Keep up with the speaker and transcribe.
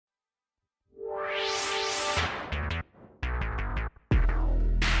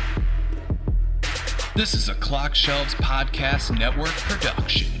This is a Clock Shelves Podcast Network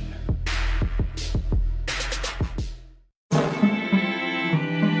production.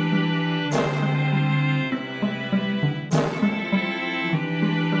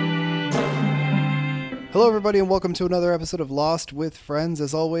 Hello everybody and welcome to another episode of Lost with Friends.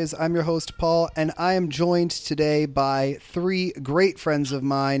 As always, I'm your host Paul and I am joined today by three great friends of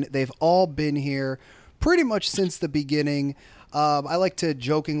mine. They've all been here pretty much since the beginning. I like to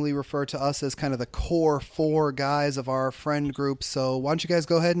jokingly refer to us as kind of the core four guys of our friend group. So why don't you guys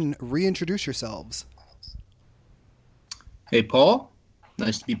go ahead and reintroduce yourselves? Hey, Paul.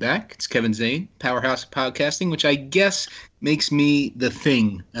 Nice to be back. It's Kevin Zane, Powerhouse of Podcasting, which I guess makes me the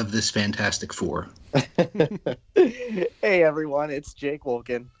thing of this Fantastic Four. Hey, everyone. It's Jake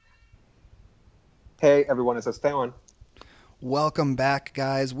Wolkin. Hey, everyone. It's Esteban. Welcome back,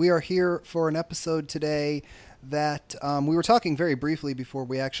 guys. We are here for an episode today that we were talking very briefly before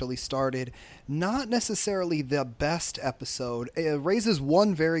we actually started. Not necessarily the best episode. It raises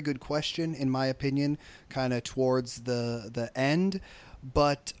one very good question, in my opinion, kind of towards the end.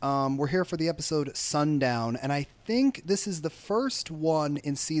 But we're here for the episode Sundown, and I think this is the first one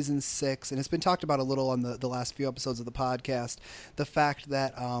in Season 6, and it's been talked about a little on the last few episodes of the podcast, the fact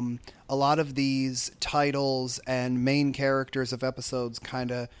that a lot of these titles and main characters of episodes kind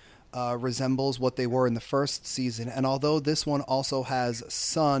of resembles what they were in the first season. And although this one also has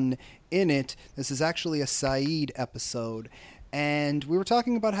Sun in it, this is actually a Sayid episode. And we were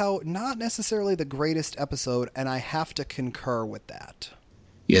talking about how not necessarily the greatest episode, and I have to concur with that.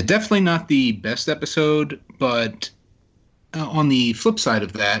 Yeah, definitely not the best episode, but on the flip side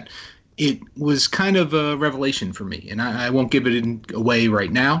of that, it was kind of a revelation for me. And I won't give it away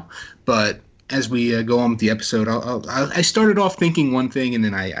right now, but as we go on with the episode, I started off thinking one thing, and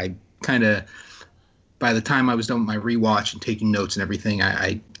then I kind of, by the time I was done with my rewatch and taking notes and everything,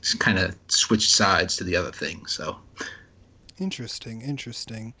 I kind of switched sides to the other thing. So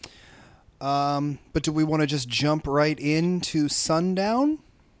Interesting. But do we want to just jump right into Sundown?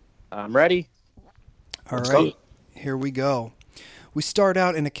 I'm ready. All right, here we go. We start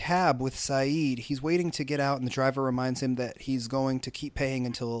out in a cab with Sayid. He's waiting to get out, and the driver reminds him that he's going to keep paying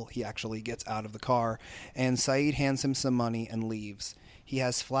until he actually gets out of the car. And Sayid hands him some money and leaves. He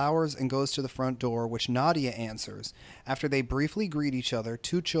has flowers and goes to the front door, which Nadia answers. After they briefly greet each other,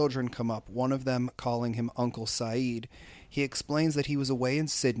 two children come up, one of them calling him Uncle Sayid. He explains that he was away in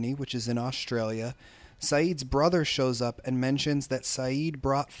Sydney, which is in Australia. Sayid's brother shows up and mentions that Sayid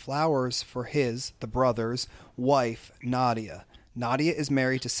brought flowers for his, the brother's, wife, Nadia. Nadia is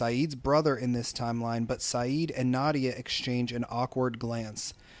married to Sayid's brother in this timeline, but Sayid and Nadia exchange an awkward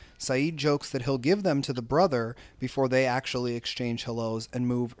glance. Sayid jokes that he'll give them to the brother before they actually exchange hellos and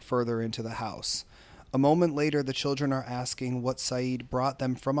move further into the house. A moment later, the children are asking what Sayid brought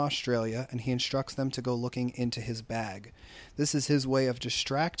them from Australia, and he instructs them to go looking into his bag. This is his way of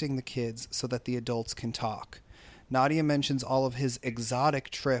distracting the kids so that the adults can talk. Nadia mentions all of his exotic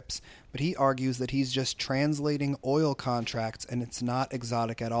trips, but he argues that he's just translating oil contracts and it's not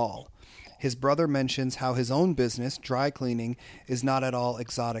exotic at all. His brother mentions how his own business, dry cleaning, is not at all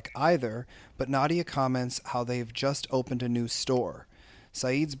exotic either, but Nadia comments how they've just opened a new store.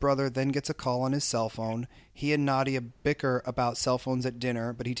 Sayid's brother then gets a call on his cell phone. He and Nadia bicker about cell phones at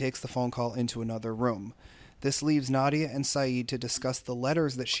dinner, but he takes the phone call into another room. This leaves Nadia and Sayid to discuss the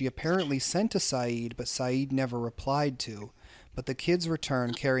letters that she apparently sent to Sayid, but Sayid never replied to. But the kids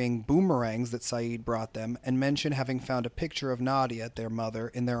return carrying boomerangs that Sayid brought them and mention having found a picture of Nadia, their mother,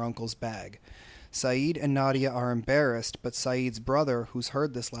 in their uncle's bag. Sayid and Nadia are embarrassed, but Sayid's brother, who's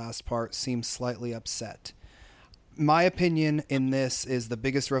heard this last part, seems slightly upset. My opinion in this is the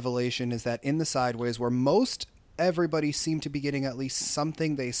biggest revelation is that in the Sideways, where most everybody seemed to be getting at least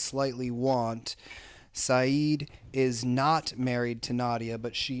something they slightly want, Sayid is not married to Nadia,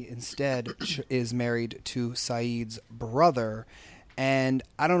 but she instead is married to Sayid's brother. And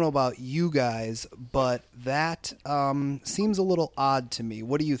I don't know about you guys, but that seems a little odd to me.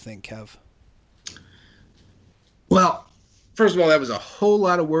 What do you think, Kev? Well, first of all, that was a whole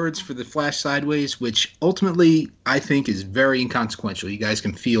lot of words for the Flash Sideways, which ultimately I think is very inconsequential. You guys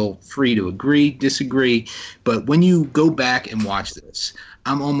can feel free to agree, disagree, but when you go back and watch this,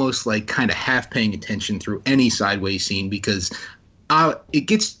 I'm almost like kind of half paying attention through any Sideways scene because it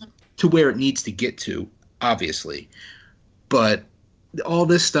gets to where it needs to get to, obviously. But all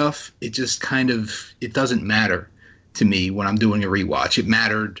this stuff, it just it doesn't matter to me when I'm doing a rewatch. It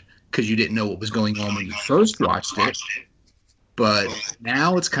mattered because you didn't know what was going on when you first watched it. But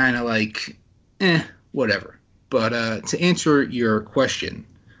now it's kind of like, whatever. But to answer your question,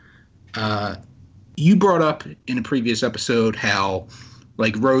 you brought up in a previous episode how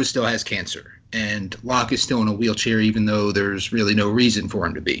like Rose still has cancer and Locke is still in a wheelchair, even though there's really no reason for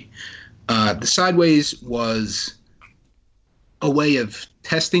him to be. The Sideways was a way of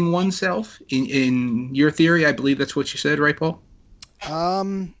testing oneself. In your theory, I believe that's what you said, right, Paul?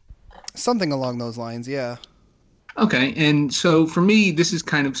 Something along those lines, yeah. Okay, and so for me, this is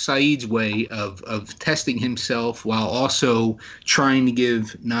kind of Saeed's way of testing himself while also trying to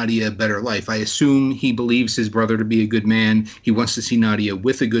give Nadia a better life. I assume he believes his brother to be a good man. He wants to see Nadia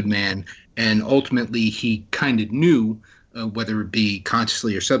with a good man, and ultimately he kind of knew, whether it be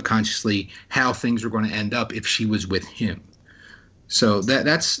consciously or subconsciously, how things were going to end up if she was with him. So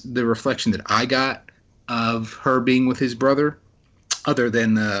that's the reflection that I got of her being with his brother, other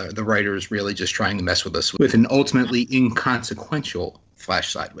than the writers really just trying to mess with us with an ultimately inconsequential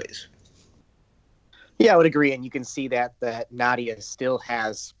Flash Sideways. Yeah, I would agree. And you can see that Nadia still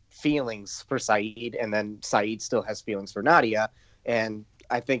has feelings for Saeed, and then Saeed still has feelings for Nadia. And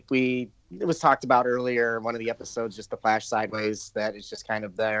I think it was talked about earlier in one of the episodes, just the Flash Sideways, that is just kind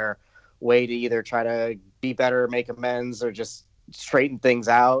of their way to either try to be better, make amends, or just straighten things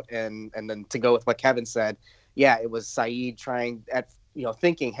out. And then to go with what Kevin said, yeah, it was Saeed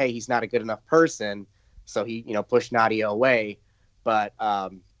thinking, hey, he's not a good enough person, so he, pushed Nadia away. But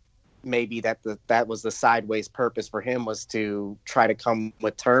maybe that was the Sideways purpose for him, was to try to come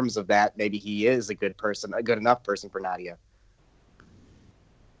with terms of that. Maybe he is a good person, a good enough person for Nadia.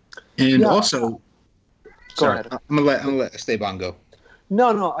 And also, Go sorry, ahead. I'm gonna let Esteban go.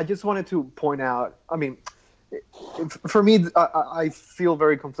 No, I just wanted to point out, I mean, for me, I feel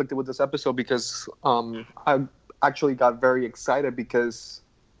very conflicted with this episode because I actually got very excited because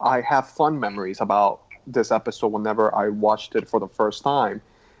I have fun memories about this episode whenever I watched it for the first time.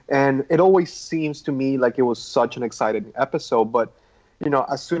 And it always seems to me like it was such an exciting episode. But,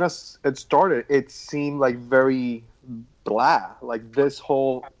 as soon as it started, it seemed like very blah. Like this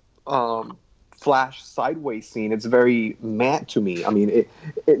whole Flash Sideways scene, it's very mad to me. I mean,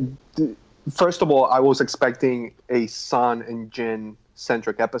 first of all, I was expecting a Sun and Jin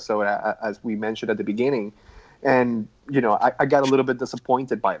centric episode, as we mentioned at the beginning, and I got a little bit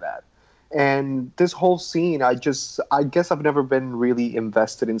disappointed by that. And this whole scene, I guess I've never been really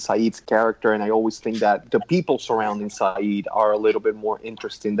invested in Saeed's character, and I always think that the people surrounding Saeed are a little bit more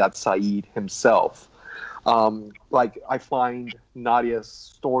interesting than Saeed himself. I find Nadia's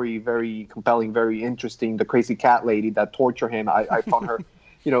story very compelling, very interesting. The crazy cat lady that tortured him, I found her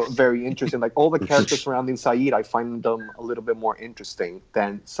very interesting. Like all the characters surrounding Saeed, I find them a little bit more interesting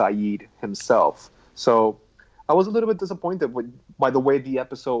than Saeed himself. So I was a little bit disappointed by the way the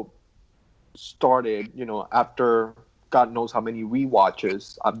episode started, after God knows how many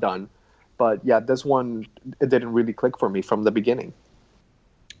rewatches I've done. But yeah, this one, it didn't really click for me from the beginning.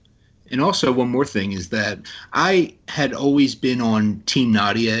 And also, one more thing is that I had always been on Team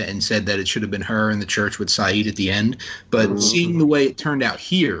Nadia and said that it should have been her in the church with Saeed at the end. But seeing the way it turned out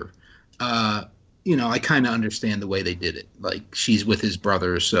here, I kind of understand the way they did it. Like, she's with his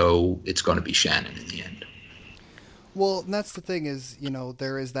brother, so it's going to be Shannon in the end. Well, and that's the thing is,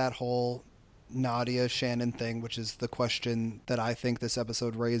 there is that whole Nadia-Shannon thing, which is the question that I think this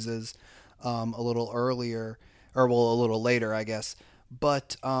episode raises a little earlier, or a little later, I guess.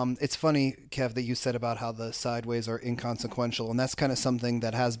 But it's funny, Kev, that you said about how the Sideways are inconsequential, and that's kind of something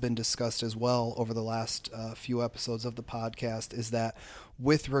that has been discussed as well over the last few episodes of the podcast, is that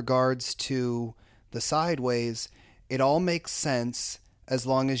with regards to the Sideways, it all makes sense as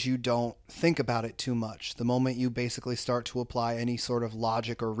long as you don't think about it too much. The moment you basically start to apply any sort of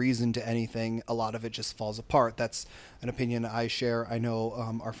logic or reason to anything, a lot of it just falls apart. That's an opinion I share. I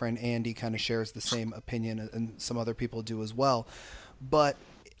know our friend Andy kind of shares the same opinion, and some other people do as well. But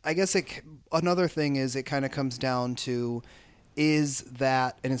I guess another thing is it kind of comes down to it's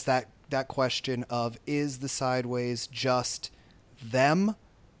that question of, is the Sideways just them,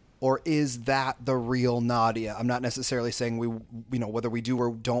 or is that the real Nadia? I'm not necessarily saying whether we do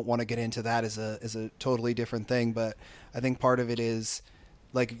or don't want to get into that is a totally different thing, but I think part of it is,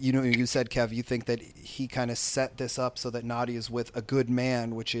 like, you said, Kev, you think that he kind of set this up so that Nadia is with a good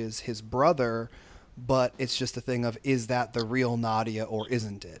man, which is his brother. But it's just a thing of, is that the real Nadia or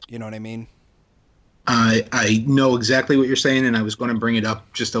isn't it? You know what I mean? I know exactly what you're saying, and I was going to bring it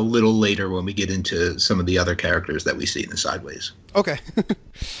up just a little later when we get into some of the other characters that we see in the Sideways. Okay.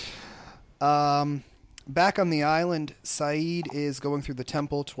 Back on the island, Saeed is going through the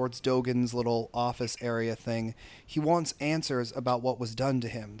temple towards Dogen's little office area thing. He wants answers about what was done to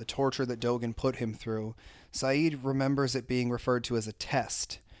him, the torture that Dogen put him through. Saeed remembers it being referred to as a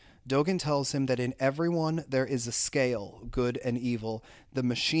test. Dogen tells him that in everyone there is a scale, good and evil. The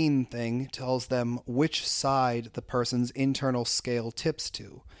machine thing tells them which side the person's internal scale tips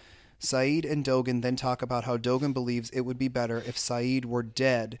to. Saeed and Dogan then talk about how Dogan believes it would be better if Saeed were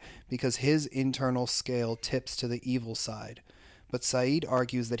dead because his internal scale tips to the evil side. But Saeed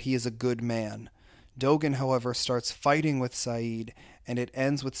argues that he is a good man. Dogan, however, starts fighting with Saeed, and it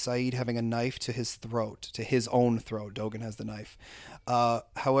ends with Saeed having a knife to his throat, to his own throat. Dogan has the knife.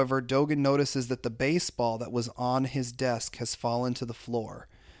 However, Dogan notices that the baseball that was on his desk has fallen to the floor.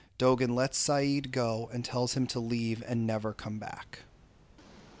 Dogan lets Saeed go and tells him to leave and never come back.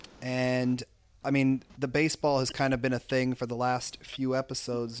 And, I mean, the baseball has kind of been a thing for the last few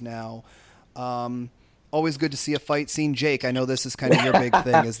episodes now. Always good to see a fight scene. Jake, I know this is kind of your big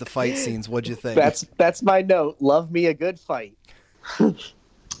thing, is the fight scenes. What'd you think? That's my note. Love me a good fight. And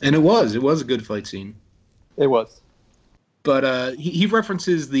it was a good fight scene. It was. But he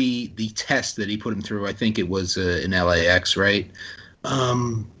references the test that he put him through. I think it was in LAX, right?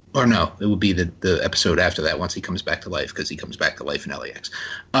 Or no, it would be the episode after that once he comes back to life, because he comes back to life in LAX.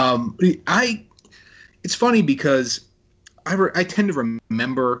 It's funny because I tend to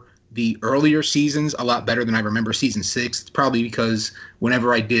remember the earlier seasons a lot better than I remember season 6. It's probably because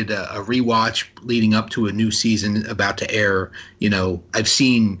whenever I did a rewatch leading up to a new season about to air, I've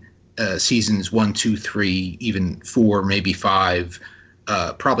seen seasons 1, 2, 3, even 4, maybe 5,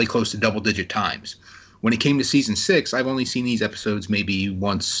 probably close to double-digit times. When it came to season 6, I've only seen these episodes maybe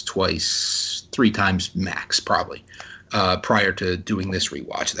once, twice, 3 times max, probably, prior to doing this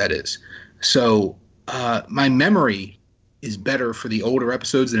rewatch, that is. So my memory is better for the older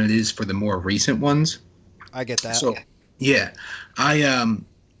episodes than it is for the more recent ones. I get that. So, yeah. I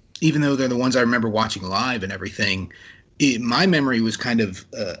even though they're the ones I remember watching live and everything, my memory was kind of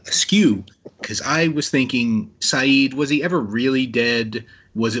askew, because I was thinking, Saeed, was he ever really dead?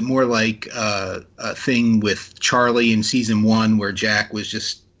 Was it more like a thing with Charlie in season 1 where Jack was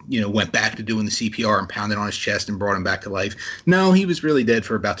just, went back to doing the CPR and pounded on his chest and brought him back to life? No, he was really dead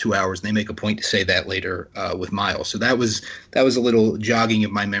for about 2 hours, and they make a point to say that later with Miles. So that was a little jogging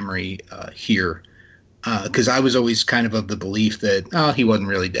of my memory here, because I was always kind of the belief that, he wasn't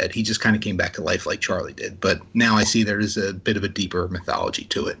really dead. He just kind of came back to life like Charlie did. But now I see there is a bit of a deeper mythology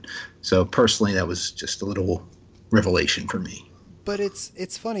to it. So personally, that was just a little revelation for me. But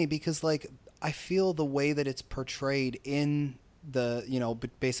it's funny because, like, I feel the way that it's portrayed in the,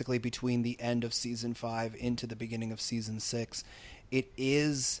 basically between the end of season 5 into the beginning of season 6, it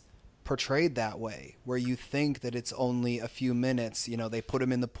is portrayed that way, where you think that it's only a few minutes. They put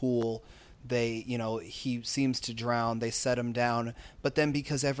him in the pool, he seems to drown, they set him down, but then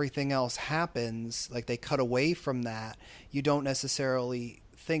because everything else happens, like, they cut away from that, you don't necessarily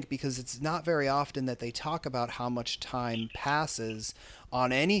think, because it's not very often that they talk about how much time passes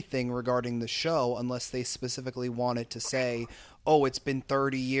on anything regarding the show, unless they specifically wanted to say, oh, it's been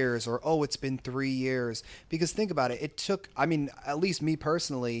 30 years, or oh, it's been 3 years. Because think about it, at least me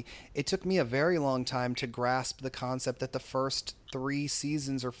personally, it took me a very long time to grasp the concept that the first 3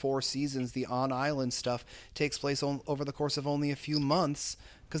 seasons or 4 seasons, the on-island stuff, takes place over the course of only a few months,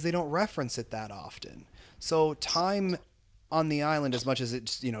 because they don't reference it that often. So time on the island, as much as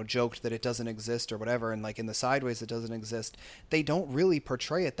it's, joked that it doesn't exist or whatever, and like in the Sideways it doesn't exist, they don't really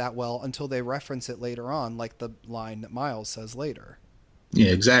portray it that well until they reference it later on, like the line that Miles says later. Yeah,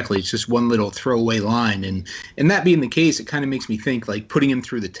 exactly. It's just one little throwaway line, and that being the case, it kind of makes me think, like, putting him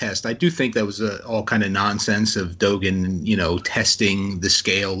through the test. I do think that was all kind of nonsense of Dogan, testing the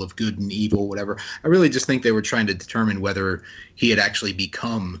scale of good and evil, whatever. I really just think they were trying to determine whether he had actually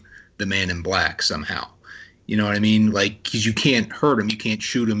become the Man in Black somehow. You know what I mean? Like, because you can't hurt him, you can't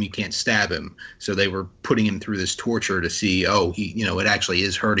shoot him, you can't stab him. So they were putting him through this torture to see, it actually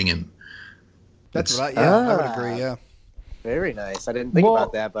is hurting him. That's right. Yeah, I would agree. Yeah. Very nice. I didn't think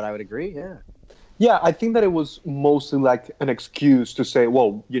about that, but I would agree. Yeah. Yeah, I think that it was mostly like an excuse to say,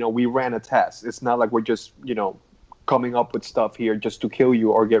 well, we ran a test. It's not like we're just, coming up with stuff here just to kill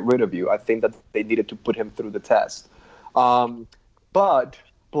you or get rid of you. I think that they needed to put him through the test. But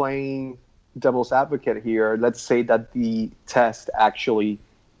playing devil's advocate here, let's say that the test actually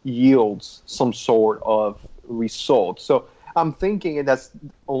yields some sort of result. So I'm thinking, and that's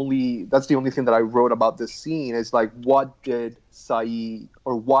the only thing that I wrote about this scene, is like, why did Saeed's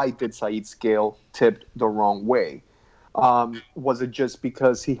scale tipped the wrong way? Was it just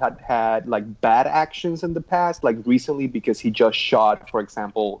because he had like bad actions in the past, like recently because he just shot, for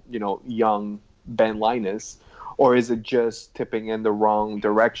example, young Ben Linus? Or is it just tipping in the wrong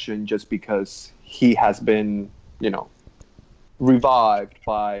direction just because he has been, revived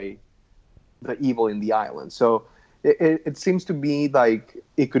by the evil in the island? So it seems to me like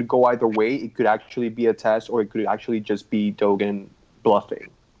it could go either way. It could actually be a test, or it could actually just be Dogan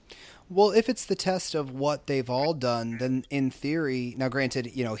bluffing. Well, if it's the test of what they've all done, then in theory, now granted,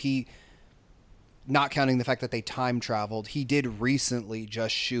 he, not counting the fact that they time traveled, he did recently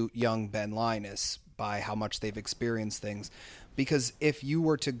just shoot young Ben Linus by how much they've experienced things. Because if you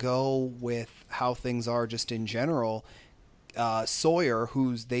were to go with how things are just in general, Sawyer,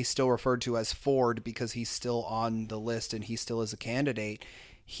 who's they still referred to as Ford because he's still on the list and he still is a candidate,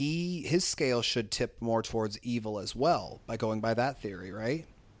 his scale should tip more towards evil as well by going by that theory, right?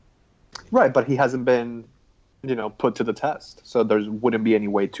 Right, but he hasn't been, put to the test, so there wouldn't be any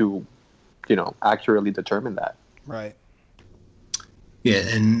way to, accurately determine that. Right. Yeah,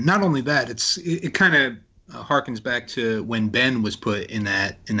 and not only that, it kind of harkens back to when Ben was put in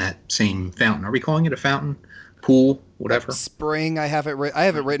that same fountain. Are we calling it a fountain, pool, whatever? Spring. I have it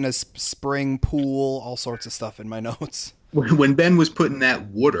written as spring, pool, all sorts of stuff in my notes. When Ben was put in that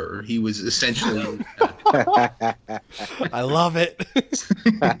water, he was essentially. I love it.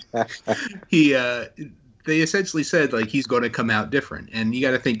 They essentially said like he's going to come out different, and you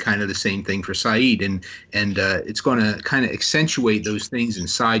got to think kind of the same thing for Sayid, and it's going to kind of accentuate those things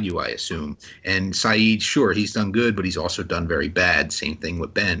inside you, I assume. And Sayid, sure, he's done good, but he's also done very bad. Same thing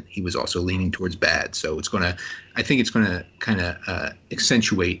with Ben; he was also leaning towards bad. So I think it's going to kind of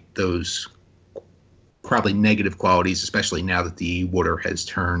accentuate those probably negative qualities, especially now that the water has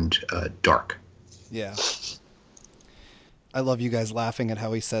turned dark. Yeah. I love you guys laughing at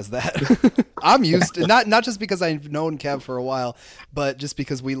how he says that. I'm used to, not just because I've known Kev for a while, but just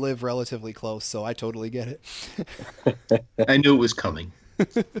because we live relatively close, so I totally get it. I knew it was coming.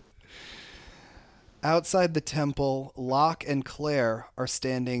 Outside the temple, Locke and Claire are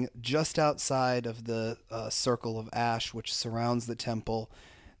standing just outside of the circle of ash which surrounds the temple.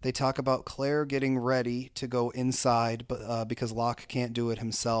 They talk about Claire getting ready to go inside, but because Locke can't do it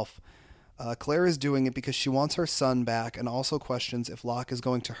himself. Claire is doing it because she wants her son back and also questions if Locke is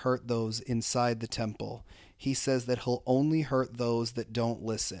going to hurt those inside the temple. He says that he'll only hurt those that don't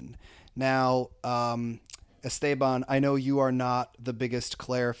listen. Now, Esteban, I know you are not the biggest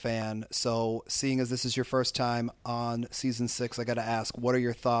Claire fan, so seeing as this is your first time on season 6, I got to ask, what are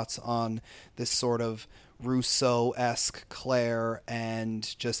your thoughts on this sort of Rousseau-esque Claire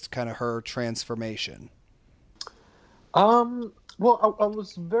and just kind of her transformation? Well, I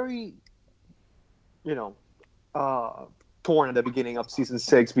was very, torn at the beginning of season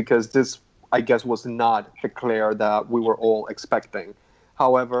 6 because this, I guess, was not the Claire that we were all expecting.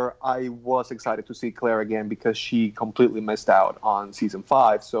 However, I was excited to see Claire again because she completely missed out on season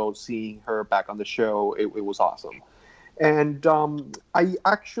 5. So seeing her back on the show, it was awesome. And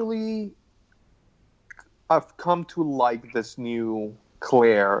I've come to like this new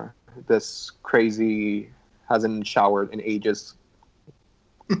Claire, this crazy, hasn't showered in ages,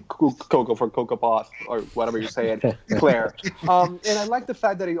 Coco for Coco Puff, or whatever you say it, Claire. And I like the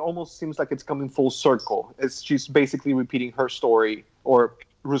fact that it almost seems like it's coming full circle. She's basically repeating her story, or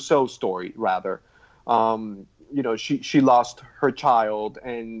Rousseau's story, rather. She lost her child,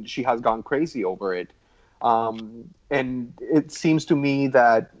 and she has gone crazy over it. And it seems to me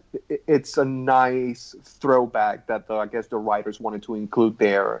that it's a nice throwback that I guess the writers wanted to include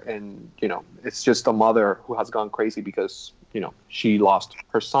there. And, it's just a mother who has gone crazy because, she lost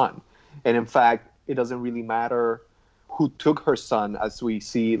her son. And in fact, it doesn't really matter who took her son, as we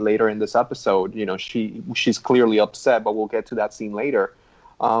see later in this episode. She's clearly upset, but we'll get to that scene later.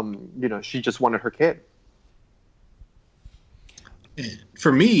 She just wanted her kid.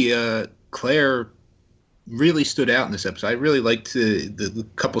 For me, Claire really stood out in this episode. I really liked the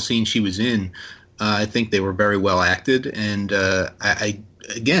couple scenes she was in. I think they were very well acted, and I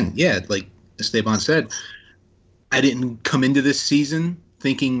again, like Esteban said, I didn't come into this season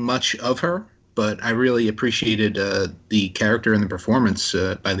thinking much of her, but I really appreciated the character and the performance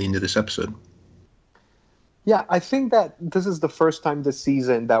by the end of this episode. Yeah, I think that this is the first time this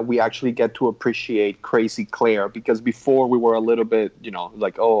season that we actually get to appreciate crazy Claire, because before we were a little bit,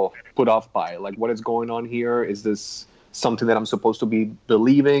 put off by it. Like, what is going on here? Is this something that I'm supposed to be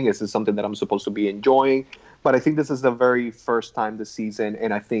believing? Is this something that I'm supposed to be enjoying? But I think this is the very first time this season,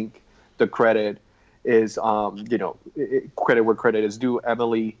 and I think the credit is, credit where credit is due.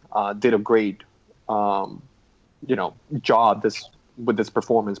 Emily did a great, job with this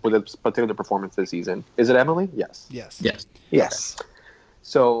particular performance this season. Is it Emily? Yes. Yes.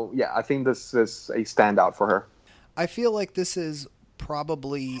 So, yeah, I think this is a standout for her. I feel like this is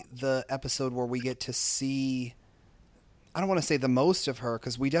probably the episode where we get to see, I don't want to say the most of her,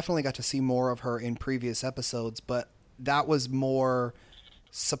 because we definitely got to see more of her in previous episodes, but that was more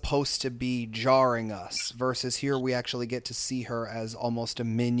supposed to be jarring us, versus here we actually get to see her as almost a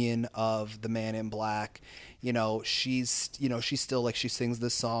minion of the Man in Black. She's still like, she sings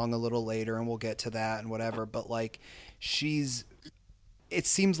this song a little later and we'll get to that and whatever, but like it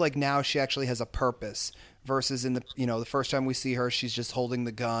seems like now she actually has a purpose, versus in the first time we see her, she's just holding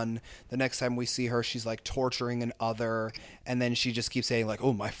the gun. The next time we see her, she's like torturing an other, and then she just keeps saying like,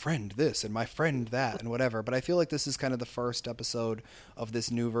 oh, my friend this and my friend that and whatever. But I feel like this is kind of the first episode of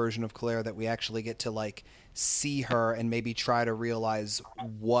this new version of Claire that we actually get to like see her and maybe try to realize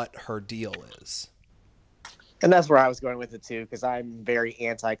what her deal is. And that's where I was going with it too, because I'm very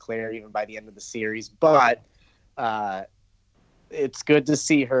anti-Claire even by the end of the series. But it's good to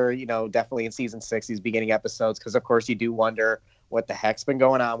see her, definitely in season 6, these beginning episodes, because of course you do wonder what the heck's been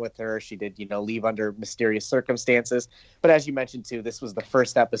going on with her. She did, leave under mysterious circumstances. But as you mentioned too, this was the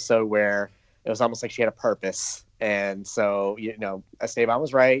first episode where it was almost like she had a purpose. And so, Esteban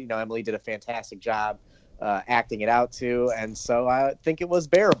was right. Emily did a fantastic job acting it out too. And so I think it was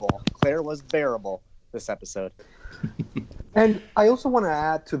bearable. Claire was bearable this episode. And I also want to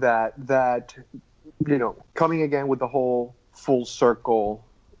add to that, coming again with the whole full circle,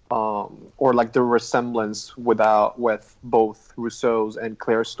 or like the resemblance with both Rousseau's and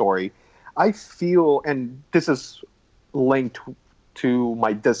Claire's story, I feel, and this is linked to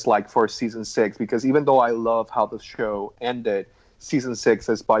my dislike for season 6, because even though I love how the show ended, season 6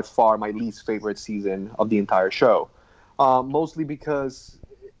 is by far my least favorite season of the entire show. Mostly because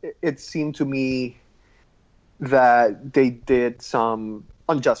it seemed to me that they did some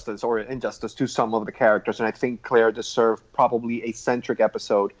injustice to some of the characters, and I think Claire deserved probably a centric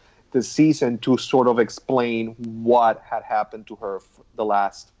episode this season to sort of explain what had happened to her for the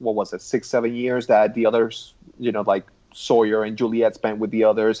last, 6-7 years that the others, like Sawyer and Juliet spent with the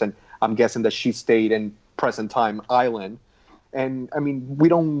others, and I'm guessing that she stayed in present time Island. And I mean,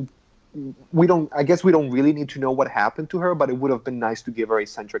 I guess we don't really need to know what happened to her, but it would have been nice to give her a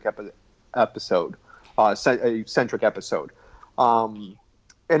centric episode.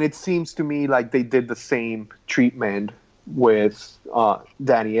 And it seems to me like they did the same treatment with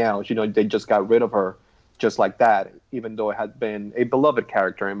Danielle. They just got rid of her just like that, even though it had been a beloved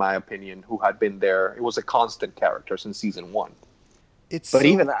character, in my opinion, who had been there. It was a constant character since season 1.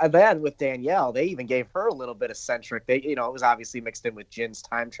 Even then, with Danielle, they even gave her a little bit of centric. It was obviously mixed in with Jin's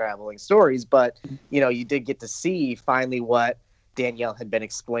time traveling stories, but you did get to see finally what Danielle had been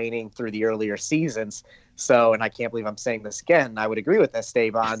explaining through the earlier seasons. So, and I can't believe I'm saying this again, I would agree with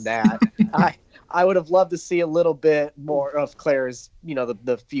Esteban that I would have loved to see a little bit more of Claire's,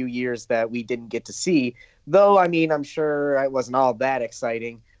 the few years that we didn't get to see. Though, I mean, I'm sure it wasn't all that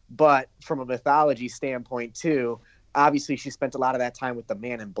exciting. But from a mythology standpoint, too, obviously she spent a lot of that time with the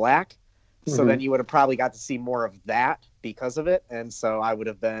Man in Black. So then you would have probably got to see more of that because of it. And so I would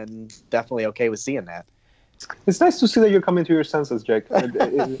have been definitely okay with seeing that. It's nice to see that you're coming to your senses, Jake.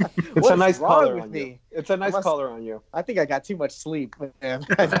 It's a nice color on you. It's a nice color on you. I think I got too much sleep, man.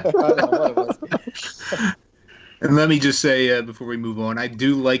 I don't know what it was. And let me just say, before we move on, I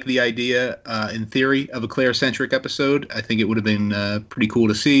do like the idea, in theory, of a Claire-centric episode. I think it would have been pretty cool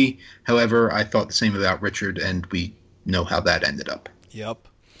to see. However, I thought the same about Richard, and we know how that ended up. Yep.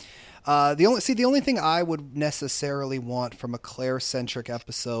 The only thing I would necessarily want from a Claire-centric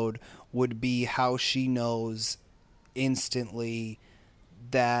episode would be how she knows instantly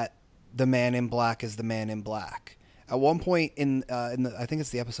that the Man in Black is the Man in Black. At one point in I think it's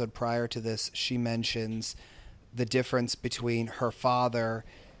the episode prior to this, she mentions the difference between her father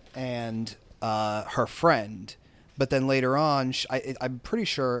and her friend. But then later on, I'm pretty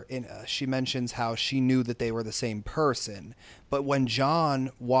sure she mentions how she knew that they were the same person. But when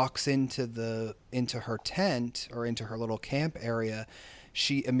John walks into her tent or into her little camp area,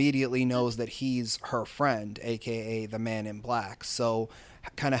 she immediately knows that he's her friend, aka the Man in Black. So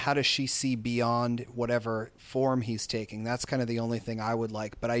kind of how does she see beyond whatever form he's taking? That's kind of the only thing I would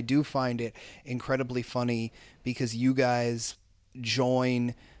like. But I do find it incredibly funny because you guys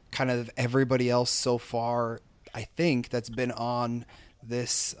join kind of everybody else so far, I think, that's been on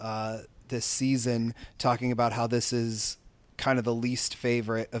this season, talking about how this is kind of the least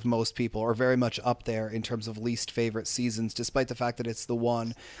favorite of most people, or very much up there in terms of least favorite seasons, despite the fact that it's the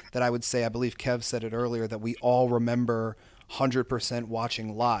one that I would say, I believe Kev said it earlier, that we all remember 100%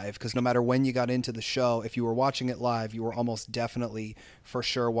 watching live, because no matter when you got into the show, if you were watching it live, you were almost definitely for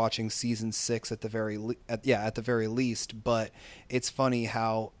sure watching season 6 at the very least. But it's funny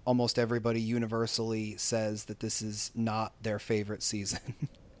how almost everybody universally says that this is not their favorite season.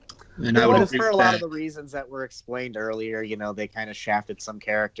 And I would Well, agree for a with lot that. of the reasons that were explained earlier, they kind of shafted some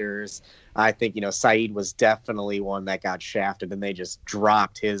characters. I think, Saeed was definitely one that got shafted, and they just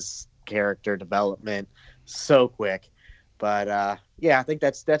dropped his character development so quick. But yeah, I think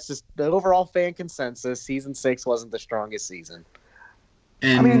that's just the overall fan consensus. Season 6 wasn't the strongest season.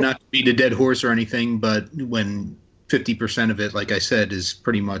 And not to beat a dead horse or anything, but when 50% of it, like I said, is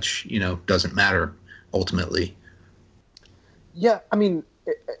pretty much, doesn't matter ultimately. Yeah, I mean,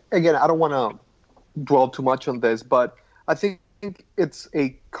 again, I don't want to dwell too much on this, but I think it's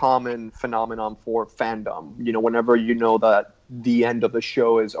a common phenomenon for fandom. Whenever you know that the end of the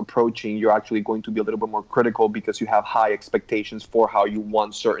show is approaching, you're actually going to be a little bit more critical because you have high expectations for how you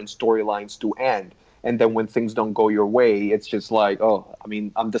want certain storylines to end. And then when things don't go your way, it's just like,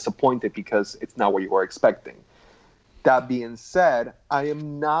 I'm disappointed because it's not what you were expecting. That being said, I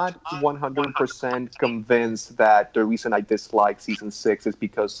am not 100% convinced that the reason I dislike season 6 is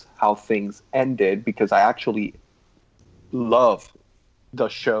because how things ended, because I actually love the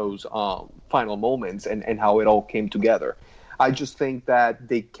show's final moments and how it all came together. I just think that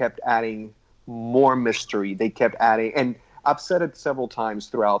they kept adding more mystery. They kept adding, and I've said it several times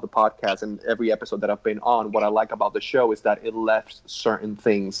throughout the podcast and every episode that I've been on, what I like about the show is that it left certain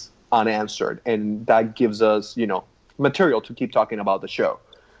things unanswered, and that gives us, material to keep talking about the show.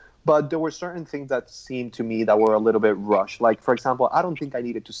 But there were certain things that seemed to me that were a little bit rushed. Like, for example, I don't think I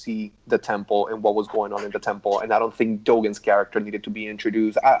needed to see the temple and what was going on in the temple, and I don't think Dogen's character needed to be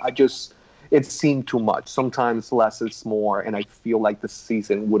introduced. It seemed too much. Sometimes less is more, and I feel like the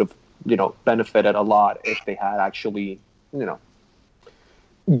season would have, benefited a lot if they had actually,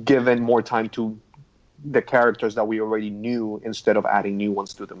 given more time to the characters that we already knew instead of adding new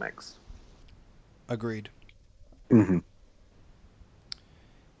ones to the mix. Agreed. Mm-hmm.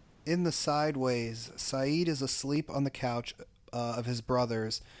 In the sideways, Saeed is asleep on the couch of his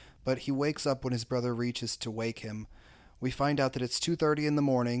brother's, but he wakes up when his brother reaches to wake him. We find out that it's 2:30 in the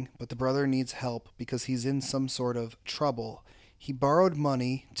morning, but the brother needs help because he's in some sort of trouble. He borrowed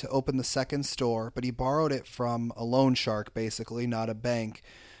money to open the second store, but he borrowed it from a loan shark, basically, not a bank.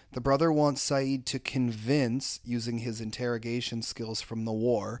 The brother wants Saeed to convince, using his interrogation skills from the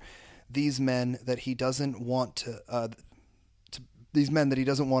war, these men that he doesn't want to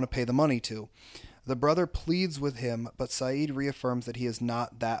pay the money to. The brother pleads with him, but Saeed reaffirms that he is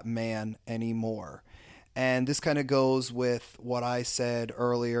not that man anymore. And this kind of goes with what I said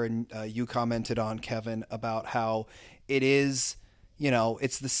earlier, and you commented on, Kevin, about how it is,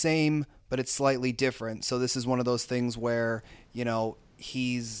 it's the same, but it's slightly different. So this is one of those things where,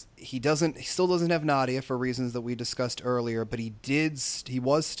 he still doesn't have Nadia for reasons that we discussed earlier, but he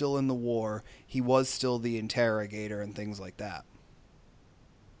was still in the war. He was still the interrogator and things like that.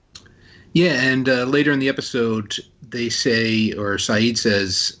 Yeah, and later in the episode, they say, or Saeed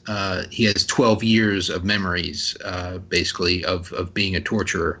says, he has 12 years of memories, basically, of being a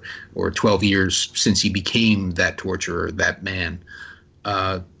torturer, or 12 years since he became that torturer, that man.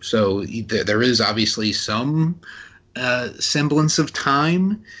 So there is obviously some semblance of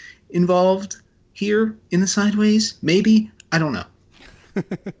time involved here in the Sideways. Maybe. I don't know.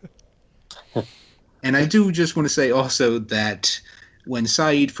 And I do just want to say also that when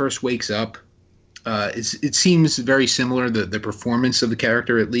Saeed first wakes up, it seems very similar, the performance of the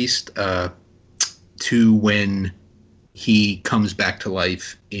character at least, to when he comes back to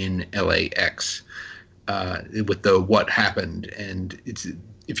life in LAX with the what happened. And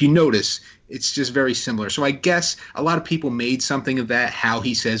if you notice, it's just very similar. So I guess a lot of people made something of that, how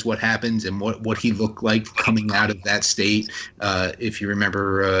he says what happens and what he looked like coming out of that state, if you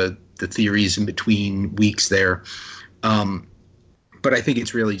remember the theories in between weeks there. But I think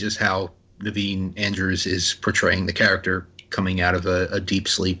it's really just how Naveen Andrews is portraying the character coming out of a deep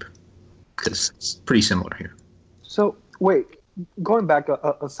sleep. It's pretty similar here. So, wait, going back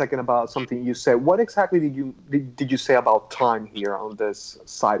a second about something you said, what exactly did you say about time here on this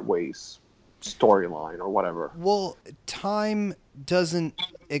Sideways storyline or whatever? Well, time doesn't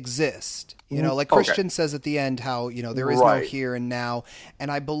exist. Like Christian says at the end how, there is no here and now. And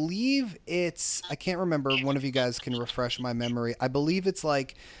I believe I can't remember, one of you guys can refresh my memory. I believe it's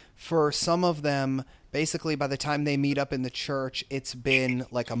like for some of them, basically by the time they meet up in the church, it's been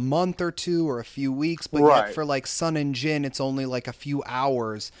like a month or two or a few weeks. But yet for like Sun and Jin, it's only like a few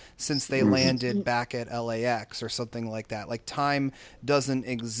hours since they landed back at LAX or something like that. Like time doesn't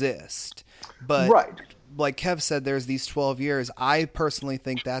exist. But like Kev said, there's these 12 years. I personally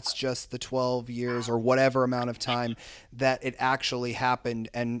think that's just the 12 years or whatever amount of time that it actually happened,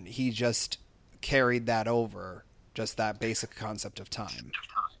 and he just carried that over, just that basic concept of time.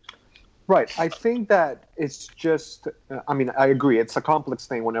 Right. I think that it's just, I mean, I agree. It's a complex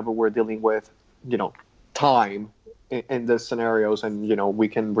thing whenever we're dealing with, time in the scenarios. And, we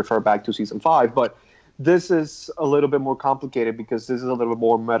can refer back to season 5. But this is a little bit more complicated because this is a little bit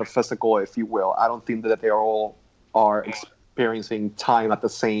more metaphysical, if you will. I don't think that they all are experiencing time at the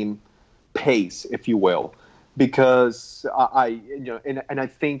same pace, if you will. Because and I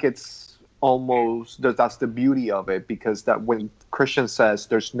think it's almost that's the beauty of it, because that when Christian says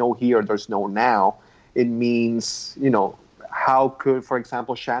there's no here, there's no now, it means how could, for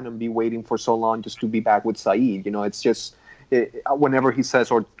example, Shannon be waiting for so long just to be back with Saeed? It's just whenever he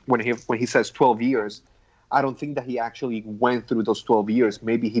says, or when he says 12 years, I don't think that he actually went through those 12 years.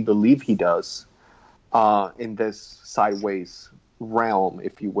 Maybe he believed he does in this sideways realm,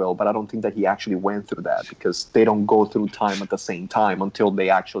 if you will, but I don't think that he actually went through that, because they don't go through time at the same time until they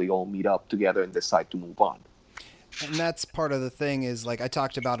actually all meet up together and decide to move on. And that's part of the thing is, like, I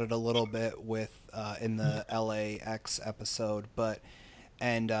talked about it a little bit with in the LAX episode,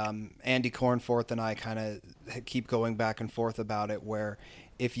 and Andy Cornforth and I kind of keep going back and forth about it, where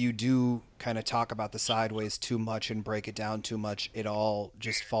if you do kind of talk about the sideways too much and break it down too much, it all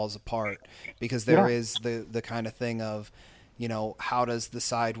just falls apart, because there is the kind of thing of, how does the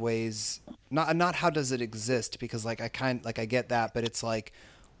sideways, not how does it exist, because I get that, but it's like,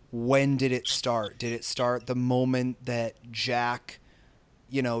 when did it start? Did it start the moment that Jack,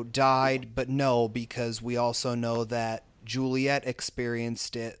 died? But no, because we also know that Juliet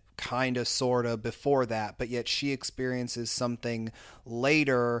experienced it kind of sort of before that, but yet she experiences something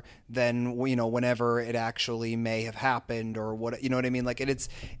later than whenever it actually may have happened, or what, what I mean? Like it's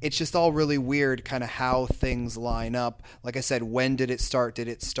just all really weird kind of how things line up. Like I said, when did it start? Did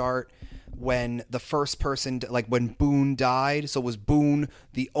it start when the first person, like when Boone died? So was Boone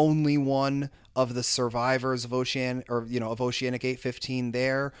the only one of the survivors of Oceanic 815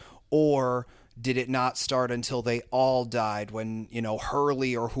 there, or did it not start until they all died, when,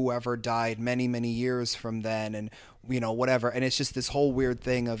 Hurley or whoever died many, many years from then, and, whatever. And it's just this whole weird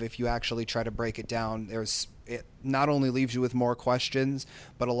thing of, if you actually try to break it down, it not only leaves you with more questions,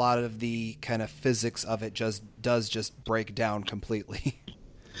 but a lot of the kind of physics of it does break down completely.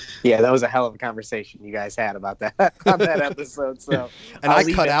 Yeah, that was a hell of a conversation you guys had about that on that episode. So, and I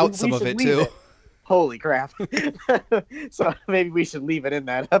cut out some of it too. Holy crap! So maybe we should leave it in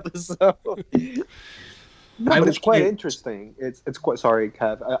that episode. No, but it's quite interesting. It's quite, sorry,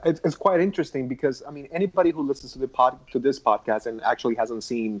 Kev. It's quite interesting because, I mean, anybody who listens to this podcast and actually hasn't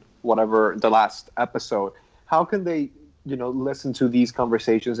seen whatever the last episode, how can they listen to these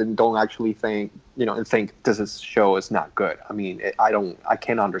conversations and don't actually think this show is not good? I mean, I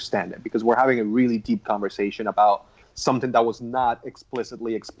can't understand it, because we're having a really deep conversation about something that was not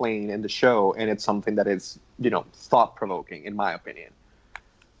explicitly explained in the show, and it's something that is thought-provoking, in my opinion.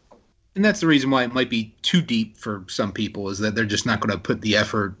 And that's the reason why it might be too deep for some people, is that they're just not going to put the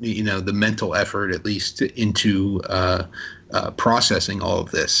effort, the mental effort at least, into processing all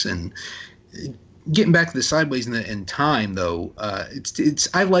of this. And getting back to the sideways in time, though,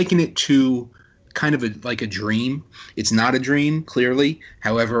 I liken it to kind of like a dream. It's not a dream, clearly.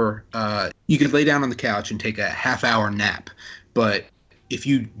 However, you could lay down on the couch and take a half-hour nap, but if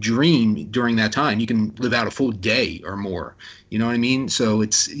you dream during that time, you can live out a full day or more. You know what I mean? So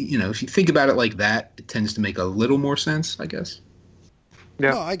it's, if you think about it like that, it tends to make a little more sense, I guess.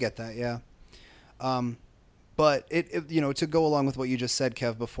 Yeah. No, I get that. Yeah. But it to go along with what you just said,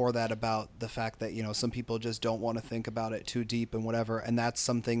 Kev, before that, about the fact that, some people just don't want to think about it too deep and whatever. And that's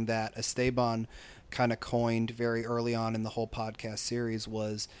something that Esteban kind of coined very early on in the whole podcast series,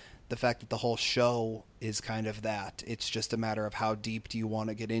 was the fact that the whole show is kind of that. It's just a matter of how deep do you want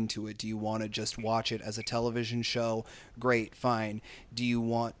to get into it? Do you want to just watch it as a television show? Great, fine. Do you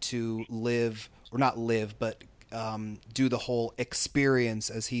want to live, or not live, but do the whole experience,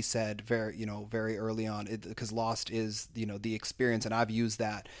 as he said very early on, because Lost is the experience, and I've used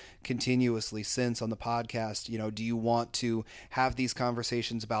that continuously since on the podcast. Do you want to have these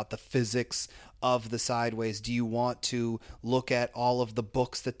conversations about the physics of the sideways? Do you want to look at all of the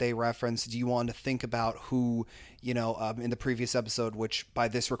books that they reference? Do you want to think about who, in the previous episode, which by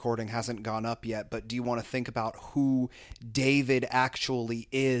this recording hasn't gone up yet, but do you want to think about who David actually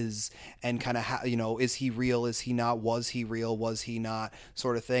is, and kind of how, is he real? Is he not? Was he real? Was he not?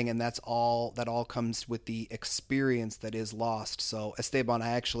 Sort of thing. And that all comes with the experience that is Lost. So Esteban, I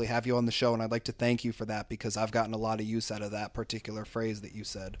actually have you on the show, and I'd like to thank you for that, because I've gotten a lot of use out of that particular phrase that you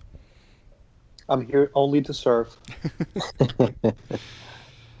said. I'm here only to serve.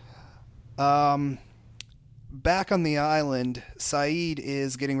 Back on the island, Saeed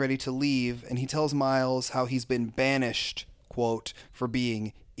is getting ready to leave, and he tells Miles how he's been banished, quote, for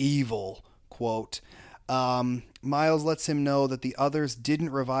being evil, quote. Miles lets him know that the others didn't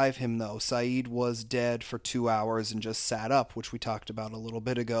revive him, though. Sayid was dead for 2 hours and just sat up, which we talked about a little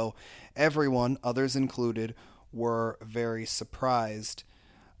bit ago. Everyone, others included, were very surprised.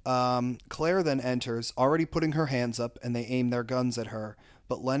 Claire then enters, already putting her hands up, and they aim their guns at her.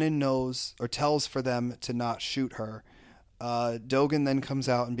 But Lennon knows, or tells for them to not shoot her. Dogen then comes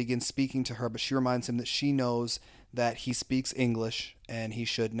out and begins speaking to her, but she reminds him that she knows that he speaks English, and he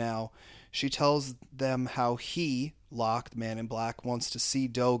should now. She tells them how he, Locke, the man in black, wants to see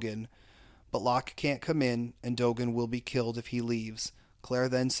Dogen, but Locke can't come in, and Dogen will be killed if he leaves. Claire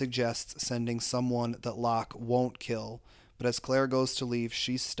then suggests sending someone that Locke won't kill, but as Claire goes to leave,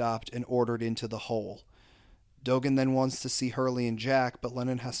 she's stopped and ordered into the hole. Dogen then wants to see Hurley and Jack, but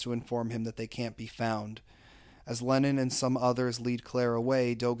Lennon has to inform him that they can't be found. As Lennon and some others lead Claire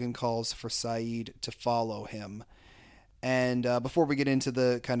away, Dogen calls for Sayid to follow him. And before we get into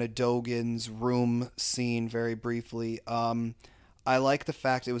the kind of Dogen's room scene very briefly, I like the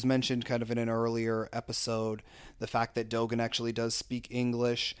fact, it was mentioned kind of in an earlier episode, the fact that Dogen actually does speak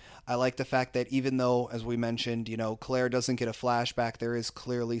English. I like the fact that even though, as we mentioned, Claire doesn't get a flashback, there is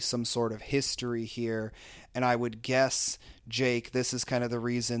clearly some sort of history here. And I would guess, Jake, this is kind of the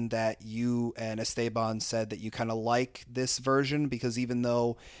reason that you and Esteban said that you kind of like this version, because even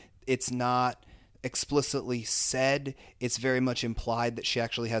though it's not explicitly said, it's very much implied that she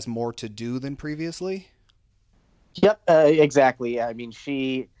actually has more to do than previously. Yep, exactly. I mean,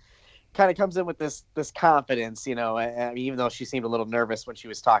 she kind of comes in with this confidence, I mean, even though she seemed a little nervous when she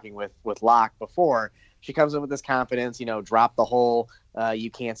was talking with Locke before, she comes in with this confidence, drop the whole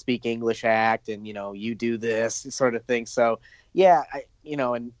you can't speak English act and, you do this sort of thing. So, yeah,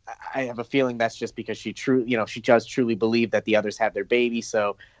 and I have a feeling that's just because she does truly believe that the others have their baby.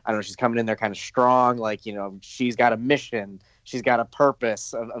 So, I don't know, she's coming in there kind of strong, like, she's got a mission, she's got a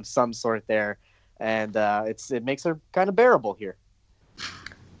purpose of some sort there. And it makes her kind of bearable here.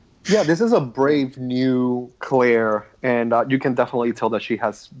 Yeah, this is a brave new Claire, and you can definitely tell that she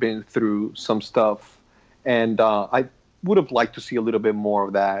has been through some stuff. And I would have liked to see a little bit more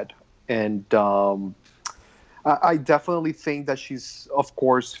of that. And I definitely think that she's, of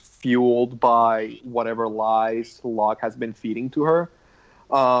course, fueled by whatever lies Locke has been feeding to her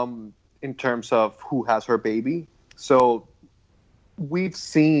in terms of who has her baby. So we've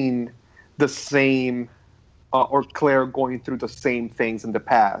seen the same, or Claire going through the same things in the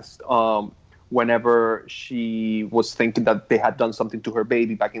past. Whenever she was thinking that they had done something to her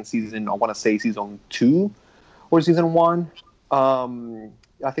baby back in season 2 or season 1.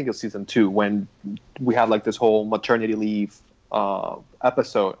 I think it's season 2 when we had like this whole maternity leave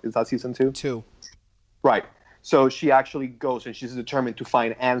episode. Is that season 2? 2. Right. So she actually goes and she's determined to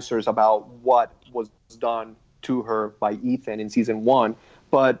find answers about what was done to her by Ethan in season 1.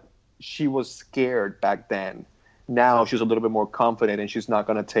 But she was scared back then. Now she's a little bit more confident and she's not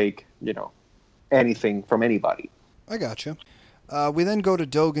going to take, anything from anybody. I gotcha. We then go to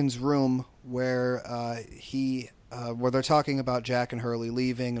Dogen's room where where they're talking about Jack and Hurley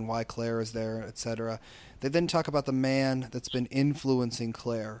leaving and why Claire is there, etc. They then talk about the man that's been influencing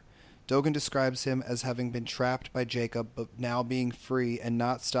Claire. Dogen describes him as having been trapped by Jacob, but now being free and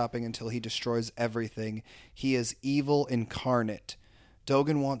not stopping until he destroys everything. He is evil incarnate.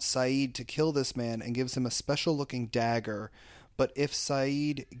 Dogen wants Sayid to kill this man and gives him a special-looking dagger, but if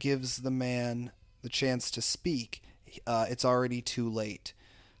Sayid gives the man the chance to speak, it's already too late.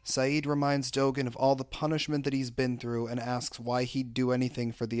 Sayid reminds Dogen of all the punishment that he's been through and asks why he'd do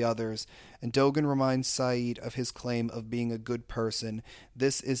anything for the others, and Dogen reminds Sayid of his claim of being a good person.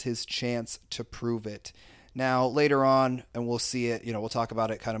 This is his chance to prove it. Now, later on, and we'll see it, we'll talk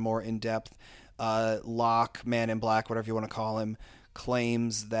about it kind of more in depth, Locke, Man in Black, whatever you want to call him,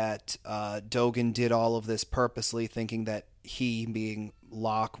 claims that Dogen did all of this purposely, thinking that he, being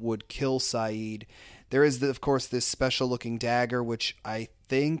Locke, would kill Sayid. There is, of course, this special-looking dagger, which I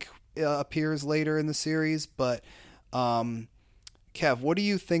think appears later in the series. But, Kev, what do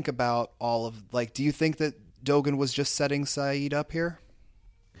you think about all of... do you think that Dogen was just setting Sayid up here?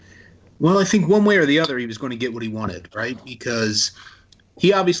 Well, I think one way or the other he was going to get what he wanted, right? Because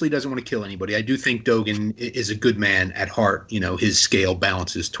he obviously doesn't want to kill anybody. I do think Dogen is a good man at heart. His scale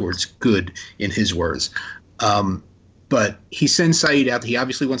balances towards good in his words. But he sends Sayid out. He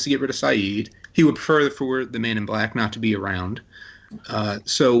obviously wants to get rid of Sayid. He would prefer for the Man in Black not to be around.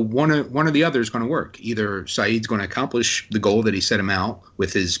 So one or the other is going to work. Either Sayid's going to accomplish the goal that he set him out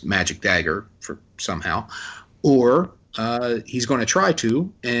with his magic dagger somehow, or he's going to try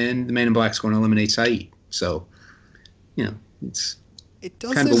to, and the Man in Black's going to eliminate Sayid. So, It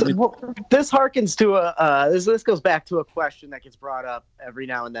Kind doesn't. of This harkens to this goes back to a question that gets brought up every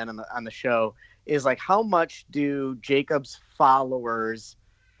now and then on the show, is like, how much do Jacob's followers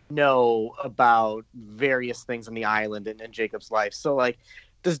know about various things on the island and in Jacob's life? So like,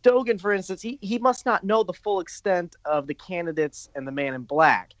 does Dogan, for instance, he must not know the full extent of the candidates and the Man in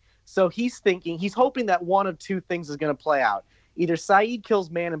Black. So he's hoping that one of two things is going to play out. Either Sayid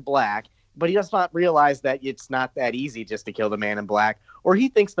kills Man in Black, but he does not realize that it's not that easy just to kill the Man in Black, or he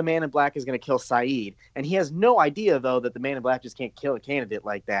thinks the Man in Black is going to kill Sayid, and he has no idea, though, that the Man in Black just can't kill a candidate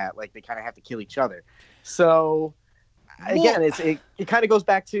like that. Like, they kind of have to kill each other. So, again, it kind of goes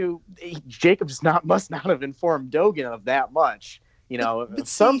back to Jacob must not have informed Dogan of that much. You know, but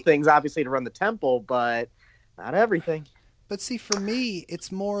some see, things, obviously, to run the temple, but not everything. But see, for me,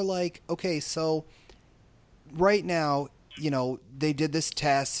 it's more like, okay, so right now, you know, they did this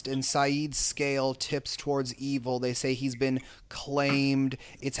test and Sayid's scale tips towards evil. They say he's been claimed.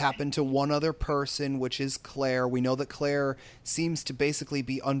 It's happened to one other person, which is Claire. We know that Claire seems to basically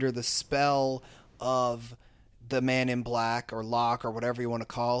be under the spell of the Man in Black or Locke or whatever you want to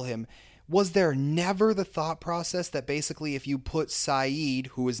call him. Was there never the thought process that basically if you put Sayid,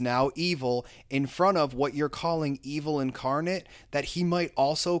 who is now evil, in front of what you're calling evil incarnate, that he might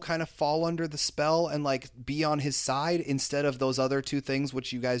also kind of fall under the spell and like be on his side instead of those other two things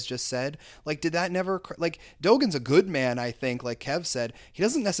which you guys just said? Like, did that never, like, Dogan's a good man, I think, like Kev said. He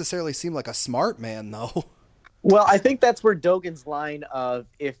doesn't necessarily seem like a smart man, though. Well, I think that's where Dogan's line of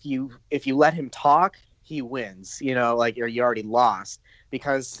if you let him talk, he wins, you know, like, or you already lost.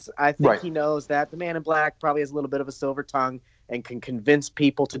 Because I think he knows that the Man in Black probably has a little bit of a silver tongue and can convince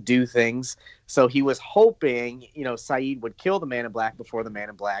people to do things. So he was hoping, you know, Sayid would kill the Man in Black before the Man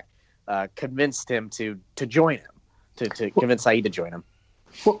in Black convinced him to join him, to convince Sayid to join him.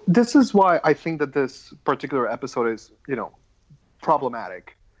 Well, this is why I think that this particular episode is, you know,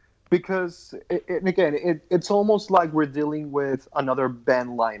 problematic. Because, it's almost like we're dealing with another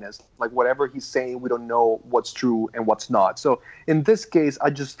Ben Linus. Like, whatever he's saying, we don't know what's true and what's not. So, in this case,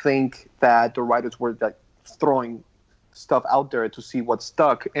 I just think that the writers were like throwing stuff out there to see what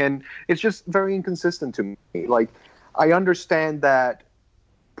stuck. And it's just very inconsistent to me. Like, I understand that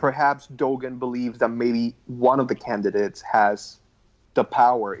perhaps Dogan believes that maybe one of the candidates has the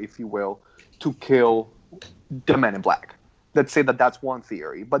power, if you will, to kill the Man in Black. Let's say that that's one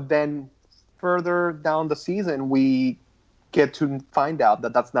theory. But then further down the season, we get to find out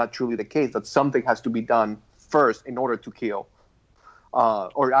that that's not truly the case, that something has to be done first in order to kill,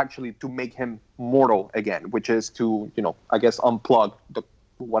 or actually to make him mortal again, which is to, you know, I guess unplug the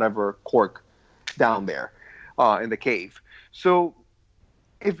whatever cork down there in the cave. So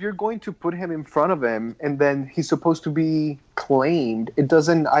if you're going to put him in front of him and then he's supposed to be claimed, it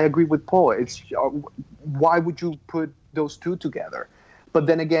doesn't, I agree with Paul. It's why would you put those two together? But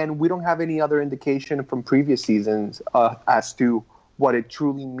then again, we don't have any other indication from previous seasons as to what it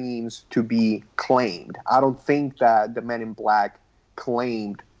truly means to be claimed. I don't think that the Man in Black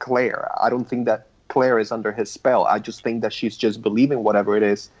claimed Claire. I don't think that Claire is under his spell. I just think that she's just believing whatever it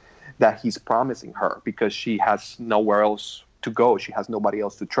is that he's promising her, because she has nowhere else to go. She has nobody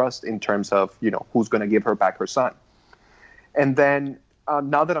else to trust in terms of, you know, who's going to give her back her son. And then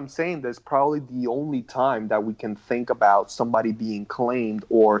now that I'm saying this, probably the only time that we can think about somebody being claimed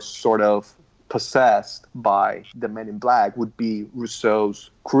or sort of possessed by the Men in Black would be Rousseau's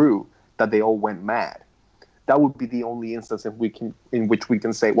crew, that they all went mad. That would be the only instance in which we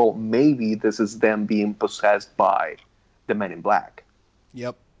can say, well, maybe this is them being possessed by the Men in Black.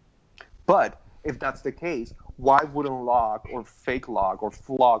 Yep. But if that's the case, why wouldn't Locke, or fake Locke, or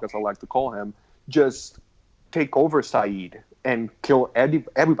Flog as I like to call him, just take over Sayid and kill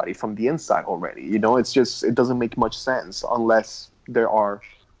everybody from the inside already? You know, it's just, it doesn't make much sense unless there are,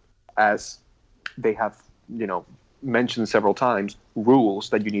 as they have, you know, mentioned several times,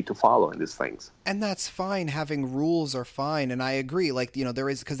 rules that you need to follow in these things. And that's fine. Having rules are fine. And I agree. Like, you know, there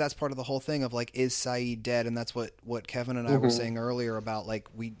is, because that's part of the whole thing of like, is Sayid dead? And that's what Kevin and I were saying earlier about like,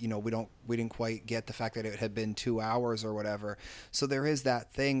 we didn't quite get the fact that it had been 2 hours or whatever. So there is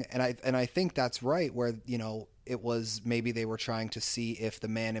that thing. And I think that's right, where, you know, it was maybe they were trying to see if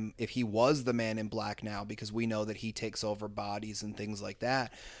if he was the Man in Black now, because we know that he takes over bodies and things like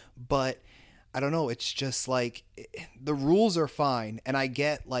that. But I don't know. It's just like the rules are fine. And I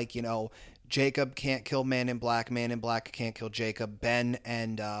get, like, you know, Jacob can't kill Man in Black can't kill Jacob. Ben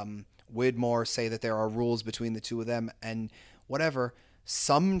and Widmore say that there are rules between the two of them and whatever.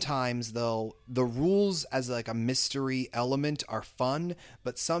 Sometimes, though, the rules as like a mystery element are fun,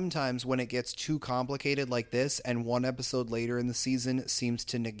 but sometimes when it gets too complicated like this, and one episode later in the season seems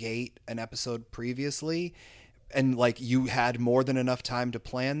to negate an episode previously, and like you had more than enough time to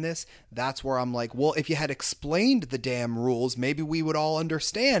plan this, that's where I'm like, well, if you had explained the damn rules, maybe we would all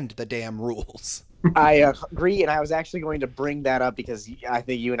understand the damn rules. I agree, and I was actually going to bring that up because I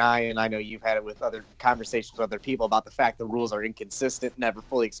think you and I know you've had it with other conversations with other people about the fact the rules are inconsistent, never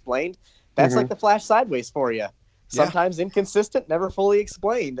fully explained. That's like the Flash sideways for you. Sometimes inconsistent, never fully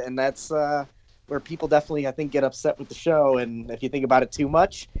explained, and that's where people definitely, I think, get upset with the show. And if you think about it too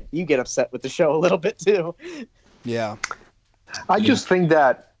much, you get upset with the show a little bit too. Yeah. I just think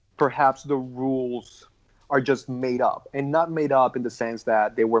that perhaps the rules are just made up, and not made up in the sense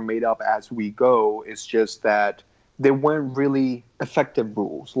that they were made up as we go. It's just that they weren't really effective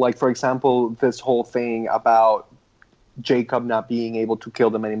rules. Like, for example, this whole thing about Jacob not being able to kill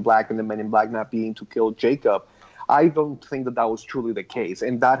the Men in Black and the Men in Black not being to kill Jacob. I don't think that was truly the case,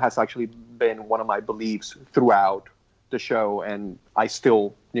 and that has actually been one of my beliefs throughout the show, and I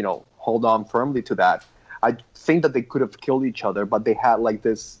still, hold on firmly to that. I think that they could have killed each other, but they had like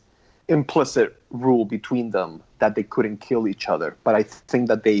this implicit rule between them that they couldn't kill each other. But I think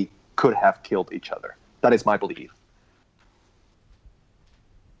that they could have killed each other. That is my belief.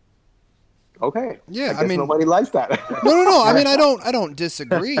 Okay. Yeah, I mean, nobody likes that. No. I mean, I don't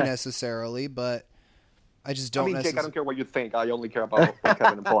disagree necessarily, but I just don't. Jake, I don't care what you think. I only care about what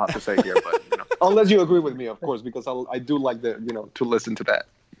Kevin and Paul have to say here. But unless you agree with me, of course, because I do like to listen to that.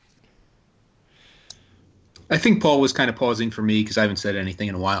 I think Paul was kind of pausing for me because I haven't said anything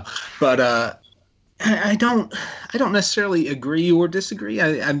in a while, but I don't necessarily agree or disagree.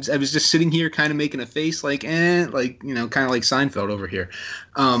 I was just sitting here kind of making a face like kind of like Seinfeld over here.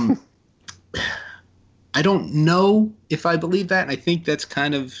 I don't know if I believe that. I think that's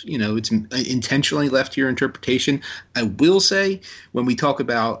kind of, it's intentionally left to your interpretation. I will say when we talk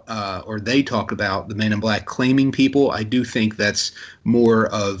about, or they talk about the Men in Black claiming people, I do think that's more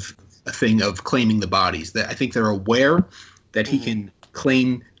of a thing of claiming the bodies. That I think they're aware that he can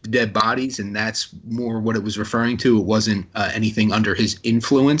claim the dead bodies, and that's more what it was referring to. It wasn't anything under his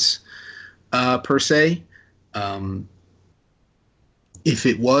influence per se. If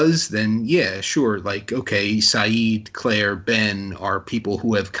it was, then yeah, sure. Like, okay, Sayid, Claire, Ben are people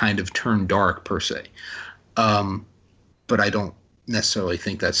who have kind of turned dark per se. But I don't necessarily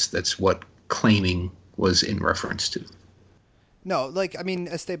think that's what claiming was in reference to. No, like, I mean,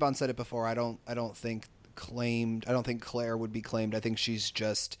 Esteban said it before. I don't think claimed. I don't think Claire would be claimed. I think she's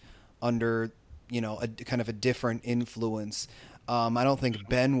just under, a kind of a different influence. I don't think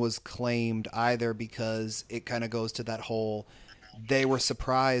Ben was claimed either because it kind of goes to that whole. They were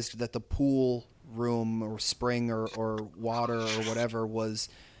surprised that the pool room or spring or water or whatever was,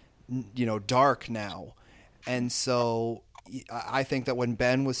 dark now. And so I think that when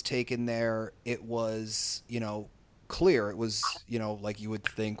Ben was taken there, it was, clear. It was, like you would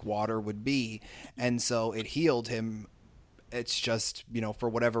think water would be. And so it healed him. It's just, for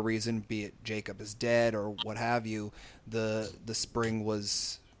whatever reason, be it Jacob is dead or what have you, the spring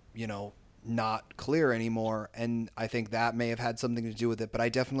was, not clear anymore, and I think that may have had something to do with it. But I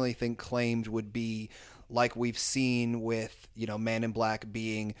definitely think claimed would be like we've seen with Man in Black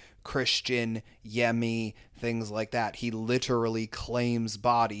being Christian, Yemi, things like that. He literally claims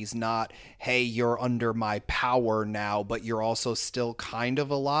bodies, not hey, you're under my power now, but you're also still kind of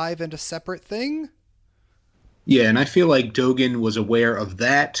alive and a separate thing. Yeah, and I feel like Dogen was aware of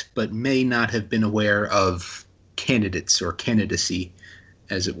that, but may not have been aware of candidates or candidacy,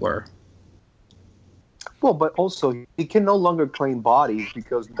 as it were. Well, but also he can no longer claim bodies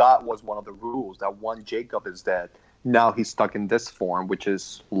because that was one of the rules, that one Jacob is dead. Now he's stuck in this form, which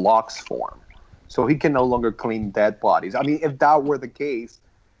is Locke's form. So he can no longer claim dead bodies. I mean, if that were the case,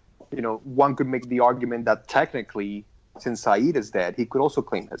 one could make the argument that technically, since Sayid is dead, he could also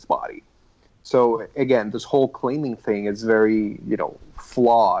claim his body. So again, this whole claiming thing is very,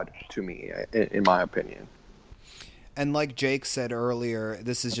 flawed to me, in my opinion. And like Jake said earlier,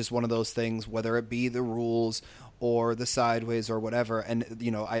 this is just one of those things, whether it be the rules or the sideways or whatever. And,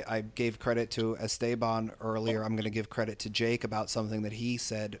 I gave credit to Esteban earlier. I'm going to give credit to Jake about something that he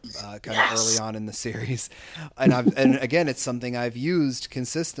said kind of early on in the series. And again, it's something I've used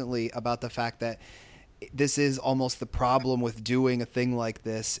consistently about the fact that this is almost the problem with doing a thing like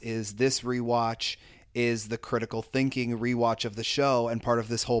this rewatch is the critical thinking rewatch of the show, and part of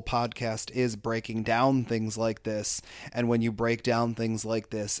this whole podcast is breaking down things like this. And when you break down things like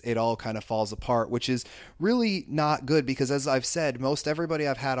this, it all kind of falls apart, which is really not good because, as I've said, most everybody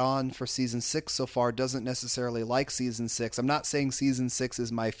I've had on for season 6 so far doesn't necessarily like season 6. I'm not saying season 6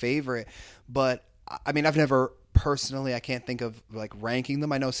 is my favorite, but I mean, I've never personally, I can't think of like ranking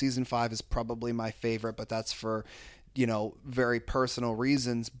them. I know season 5 is probably my favorite, but that's for, very personal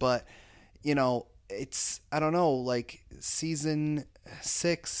reasons. But, it's, I don't know, like season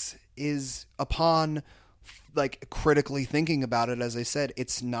 6 is upon like critically thinking about it. As I said,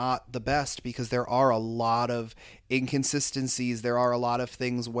 it's not the best because there are a lot of inconsistencies. There are a lot of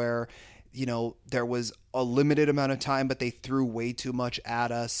things where, you know, there was a limited amount of time, but they threw way too much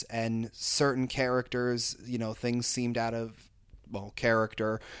at us, and certain characters, you know, things seemed out of, well,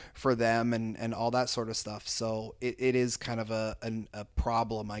 character for them and all that sort of stuff. So it is kind of a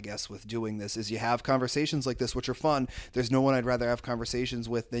problem, I guess, with doing this, is you have conversations like this, which are fun. There's no one I'd rather have conversations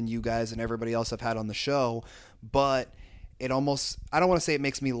with than you guys and everybody else I've had on the show. But it almost, I don't want to say it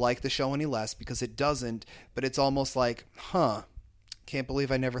makes me like the show any less, because it doesn't, but it's almost like, can't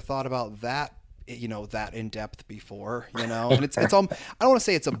believe I never thought about that, you know, that in depth before, you know? And it's I don't want to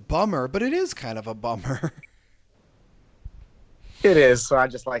say it's a bummer, but it is kind of a bummer. It is. So I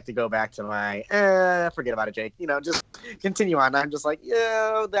just like to go back to my, forget about it, Jake. You know, just continue on. I'm just like,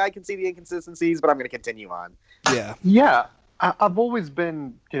 yeah, I can see the inconsistencies, but I'm going to continue on. Yeah. Yeah. I've always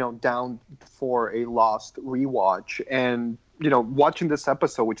been, you know, down for a Lost rewatch. And, you know, watching this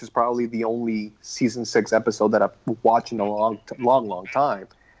episode, which is probably the only season 6 episode that I've watched in a long time,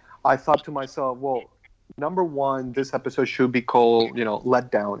 I thought to myself, well, number one, this episode should be called, you know,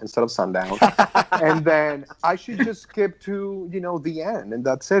 Let Down instead of Sundown. And then I should just skip to, you know, the end. And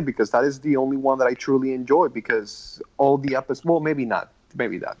that's it, because that is the only one that I truly enjoy, because all the episodes, well, maybe not.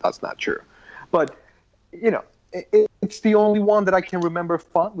 Maybe that's not true. But, you know, it's the only one that I can remember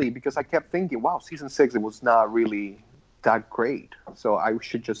fondly, because I kept thinking, wow, season 6, it was not really that great. So I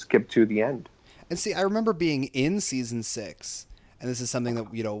should just skip to the end. And see, I remember being in season 6, and this is something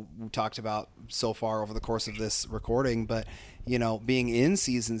that, you know, we talked about so far over the course of this recording, but, you know, being in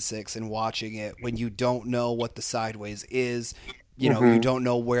season 6 and watching it when you don't know what the Sideways is, you know, you don't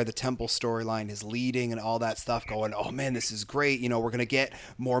know where the temple storyline is leading and all that stuff, going, oh man, this is great. You know, we're going to get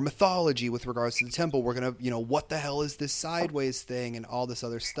more mythology with regards to the temple. We're going to, you know, what the hell is this Sideways thing and all this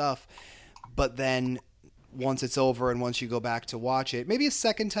other stuff. But then once it's over and once you go back to watch it, maybe a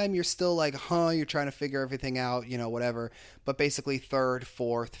second time, you're still like, you're trying to figure everything out, you know, whatever. But basically third,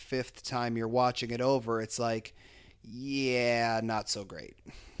 fourth, fifth time you're watching it over, it's like, yeah, not so great.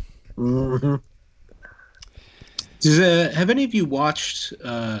 Mm-hmm. Have any of you watched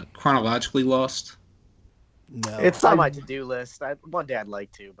Chronologically Lost? No. It's on my to-do list. One day I'd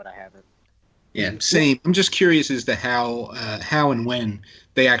like to, but I haven't. Yeah, same. I'm just curious as to how and when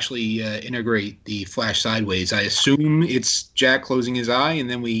they actually integrate the Flash Sideways. I assume it's Jack closing his eye, and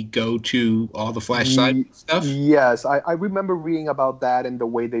then we go to all the Flash Sideways stuff. Yes, I remember reading about that, and the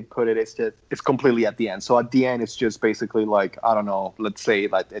way they put it is just, it's completely at the end. So at the end, it's just basically like, I don't know, let's say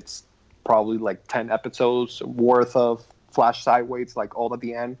like it's probably like 10 episodes worth of Flash Sideways, like all at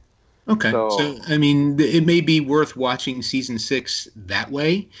the end. Okay, so I mean, it may be worth watching season 6 that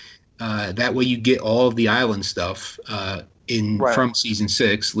way. That way you get all of the island stuff from season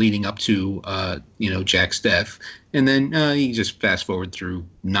 6 leading up to, you know, Jack's death. And then you just fast forward through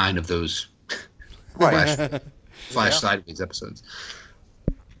 9 of those Flash Sideways episodes.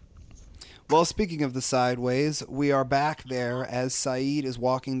 Well, speaking of the Sideways, we are back there as Sayid is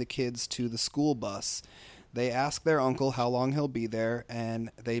walking the kids to the school bus. They ask their uncle how long he'll be there,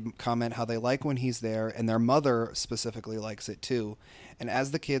 and they comment how they like when he's there, and their mother specifically likes it too. And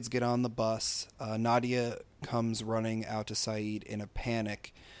as the kids get on the bus, Nadia comes running out to Sayid in a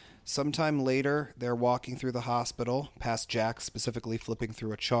panic. Sometime later, they're walking through the hospital, past Jack specifically flipping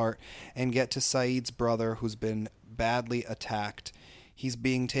through a chart, and get to Sayid's brother, who's been badly attacked. He's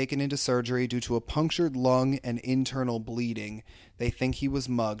being taken into surgery due to a punctured lung and internal bleeding. They think he was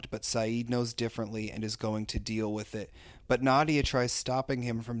mugged, but Sayid knows differently and is going to deal with it. But Nadia tries stopping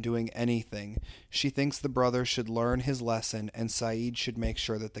him from doing anything. She thinks the brother should learn his lesson, and Sayid should make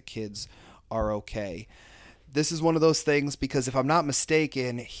sure that the kids are okay. This is one of those things, because if I'm not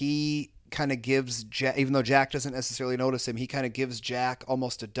mistaken, he kind of gives Jack, even though Jack doesn't necessarily notice him, he kind of gives Jack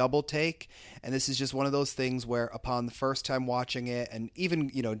almost a double take. And this is just one of those things where upon the first time watching it, and even,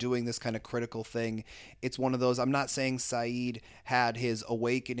 you know, doing this kind of critical thing, it's one of those, I'm not saying Sayid had his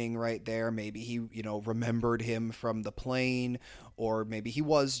awakening right there. Maybe he, you know, remembered him from the plane, or maybe he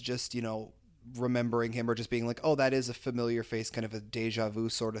was just, you know, remembering him, or just being like, oh, that is a familiar face, kind of a deja vu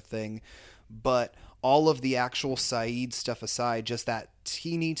sort of thing. But all of the actual Sayid stuff aside, just that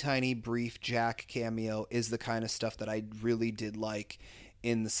teeny tiny brief Jack cameo is the kind of stuff that I really did like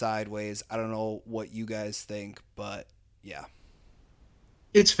in the Sideways. I don't know what you guys think, but yeah.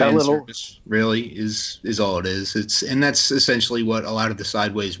 It's fan service, really, is all it is. And that's essentially what a lot of the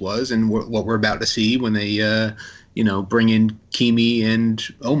Sideways was, and what we're about to see when they, you know, bring in Keamy and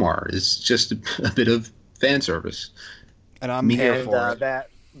Omar is just a bit of fan service. And I'm here for it.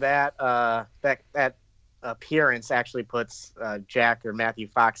 that appearance actually puts Jack or Matthew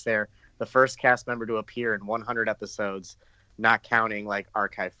Fox there, the first cast member to appear in 100 episodes, not counting like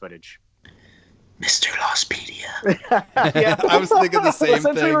archive footage. Mr. Lostpedia. Yeah. I was thinking the same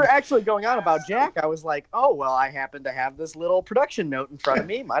Since thing. we were actually going on about Jack, I was like, oh, well, I happen to have this little production note in front of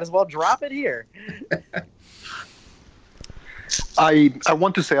me. Might as well drop it here. I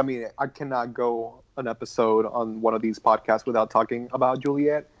want to say, I mean, I cannot go an episode on one of these podcasts without talking about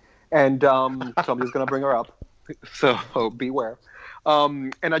Juliet, and so I'm just gonna bring her up. So beware.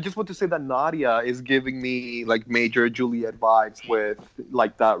 And I just want to say that Nadia is giving me like major Juliet vibes with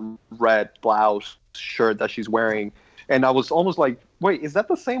like that red blouse shirt that she's wearing, and I was almost like, wait, is that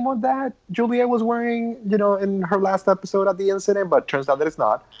the same one that Juliet was wearing, in her last episode at the incident? But turns out that it's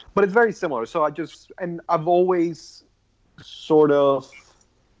not. But it's very similar. So I've always sort of,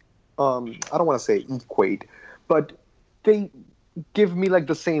 I don't want to say equate, but they give me like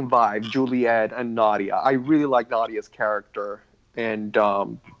the same vibe, Juliet and Nadia. I really like Nadia's character, and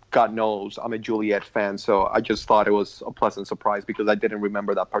God knows I'm a Juliet fan, so I just thought it was a pleasant surprise because I didn't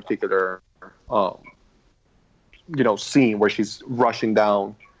remember that particular, scene where she's rushing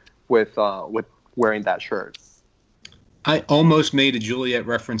down with wearing that shirt. I almost made a Juliet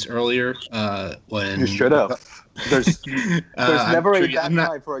reference earlier when You should have. There's never a bad not,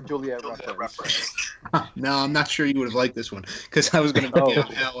 time for a Juliet reference. No, I'm not sure you would have liked this one because I was going to bring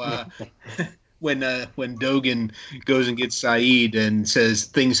up how when Dogan goes and gets Saeed and says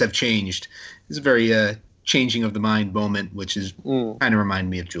things have changed. It's a very changing of the mind moment, which is kind of remind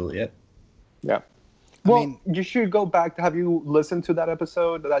me of Juliet. Yeah. Well, you should go back. Have you listened to that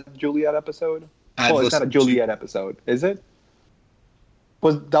episode, that Juliet episode? It's not a Juliet episode, is it?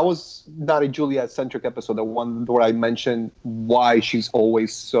 That was not a Juliet-centric episode, the one where I mentioned why she's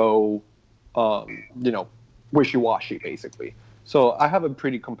always so, wishy-washy, basically. So I have a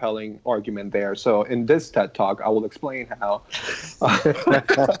pretty compelling argument there. So in this TED Talk, I will explain how.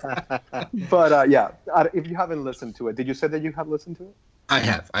 But if you haven't listened to it, did you say that you have listened to it? I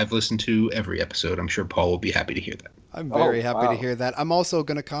have. I've listened to every episode. I'm sure Paul will be happy to hear that. I'm very happy to hear that. I'm also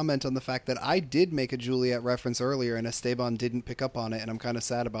going to comment on the fact that I did make a Juliet reference earlier, and Esteban didn't pick up on it, and I'm kind of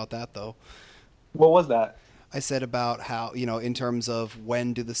sad about that, though. What was that? I said about how, in terms of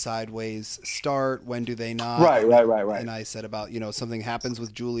when do the sideways start, when do they not? Right. And I said about, something happens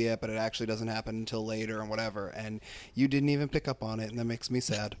with Juliet, but it actually doesn't happen until later and whatever. And you didn't even pick up on it, and that makes me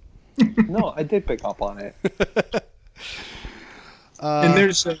sad. No, I did pick up on it. And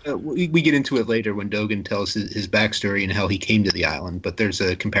there's we get into it later when Dogan tells his backstory and how he came to the island, but there's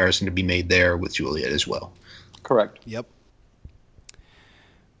a comparison to be made there with Juliet as well. Correct. Yep.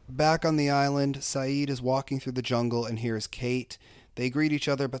 Back on the island, Saeed is walking through the jungle and hears Kate. They greet each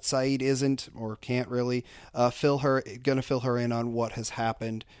other, but Saeed isn't, or can't really, fill her in on what has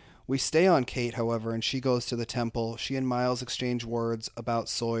happened. We stay on Kate, however, and she goes to the temple. She and Miles exchange words about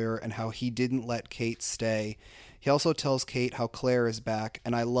Sawyer and how he didn't let Kate stay. He also tells Kate how Claire is back,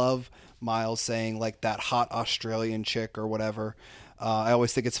 and I love Miles saying, like, that hot Australian chick or whatever. I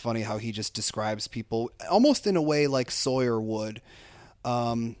always think it's funny how he just describes people almost in a way like Sawyer would.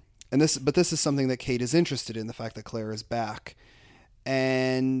 But this is something that Kate is interested in, the fact that Claire is back.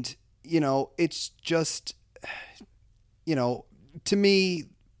 And, it's just, to me,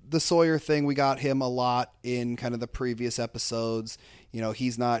 the Sawyer thing, we got him a lot in kind of the previous episodes.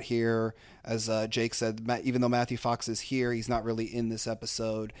 He's not here. As Jake said, even though Matthew Fox is here, he's not really in this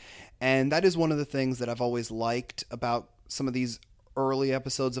episode. And that is one of the things that I've always liked about some of these early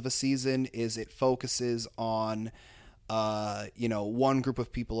episodes of a season is it focuses on, one group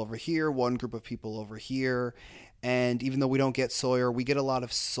of people over here, one group of people over here. And even though we don't get Sawyer, we get a lot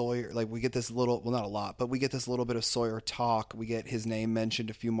of Sawyer, like we get this little, well, not a lot, but we get this little bit of Sawyer talk. We get his name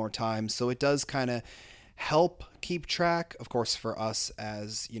mentioned a few more times. So it does kind of help keep track. Of course, for us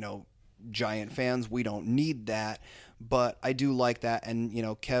as, giant fans, we don't need that, but I do like that. And,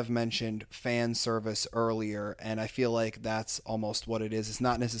 Kev mentioned fan service earlier, and I feel like that's almost what it is. It's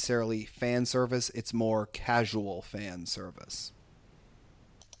not necessarily fan service. It's more casual fan service.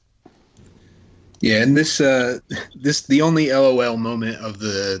 Yeah, and this the only LOL moment of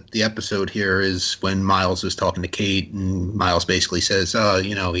the episode here is when Miles is talking to Kate, and Miles basically says,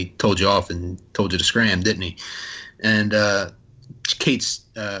 he told you off and told you to scram, didn't he? And Kate's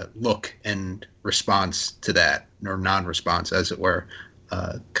look and response to that, or non-response, as it were,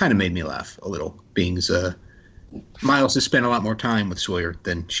 kind of made me laugh a little, being Miles has spent a lot more time with Sawyer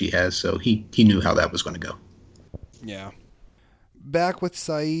than she has, so he knew how that was going to go. Yeah. Back with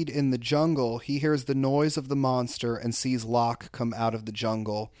Saeed in the jungle, he hears the noise of the monster and sees Locke come out of the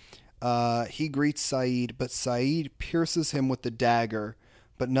jungle. He greets Saeed, but Saeed pierces him with the dagger,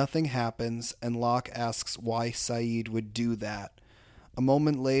 but nothing happens, and Locke asks why Sayid would do that. A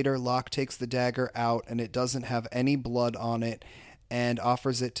moment later, Locke takes the dagger out, and it doesn't have any blood on it, and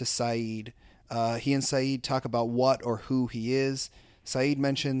offers it to Sayid. He and Sayid talk about what or who he is. Sayid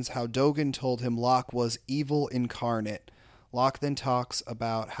mentions how Dogen told him Locke was evil incarnate. Locke then talks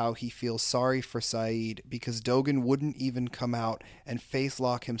about how he feels sorry for Sayid because Dogen wouldn't even come out and face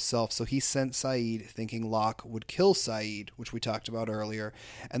Locke himself, so he sent Sayid thinking Locke would kill Sayid, which we talked about earlier,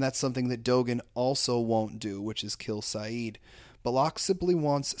 and that's something that Dogen also won't do, which is kill Sayid. But Locke simply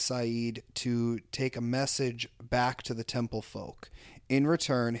wants Sayid to take a message back to the Temple folk. In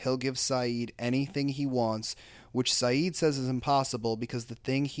return, he'll give Sayid anything he wants, which Sayid says is impossible because the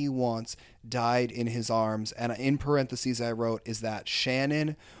thing he wants died in his arms. And in parentheses I wrote, is that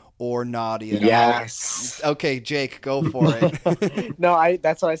Shannon or Nadia? Yes. Okay, Jake, go for it. No,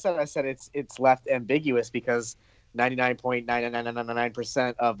 that's what I said. I said it's left ambiguous because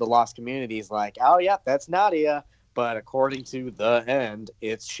 99.9999% of the Lost community is like, oh, yeah, that's Nadia. But according to the end,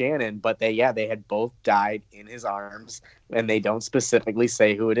 it's Shannon. But they had both died in his arms, and they don't specifically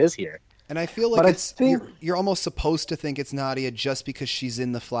say who it is here. And I feel like you're almost supposed to think it's Nadia just because she's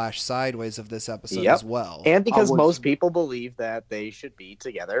in the Flash Sideways of this episode as well. And because most people believe that they should be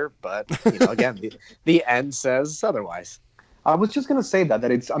together. But, again, the end says otherwise. I was just going to say that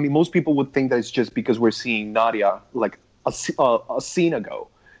it's, most people would think that it's just because we're seeing Nadia like a scene ago,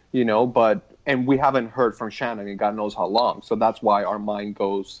 and we haven't heard from Shannon in God knows how long. So that's why our mind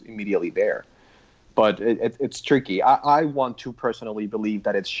goes immediately there. But it's tricky. I want to personally believe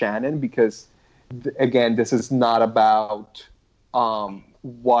that it's Shannon because, again, this is not about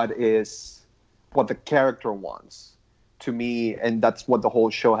what the character wants. To me, and that's what the whole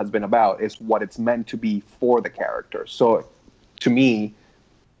show has been about, is what it's meant to be for the character. So, to me,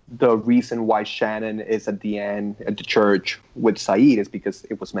 the reason why Shannon is at the end at the church with Sayid is because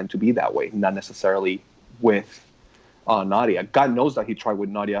it was meant to be that way, not necessarily with Nadia. God knows that he tried with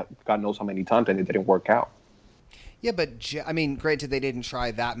Nadia, God knows how many times, and it didn't work out. Yeah, but, granted they didn't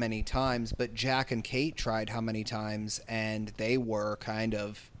try that many times, but Jack and Kate tried how many times, and they were kind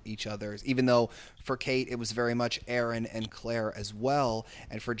of each other's, even though for Kate it was very much Aaron and Claire as well,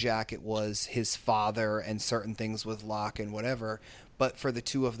 and for Jack it was his father and certain things with Locke and whatever. But for the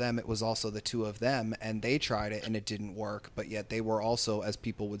two of them, it was also the two of them, and they tried it, and it didn't work. But yet they were also, as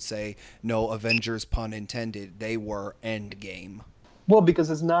people would say, no Avengers pun intended, they were Endgame. Well, because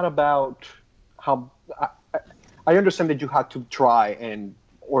it's not about how... I understand that you had to try,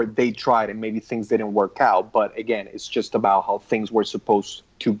 or they tried, and maybe things didn't work out. But again, it's just about how things were supposed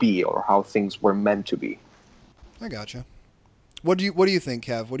to be, or how things were meant to be. I gotcha. What do you think,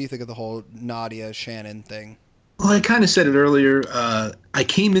 Kev? What do you think of the whole Nadia Shannon thing? Well, I kind of said it earlier. I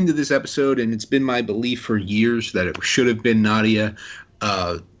came into this episode, and it's been my belief for years that it should have been Nadia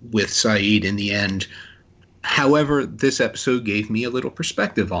with Sayid in the end. However, this episode gave me a little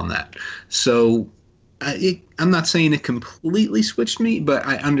perspective on that. So I'm not saying it completely switched me, but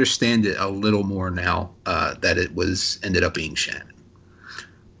I understand it a little more now that it ended up being Shannon.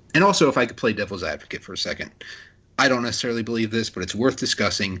 And also, if I could play devil's advocate for a second, I don't necessarily believe this, but it's worth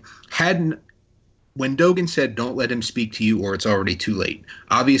discussing. When Dogen said, don't let him speak to you or it's already too late,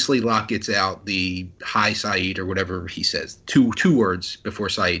 obviously Locke gets out the hi Sayid or whatever he says, two words before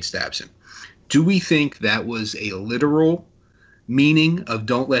Sayid stabs him. Do we think that was a literal meaning of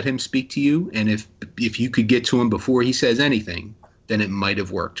don't let him speak to you? And if you could get to him before he says anything, then it might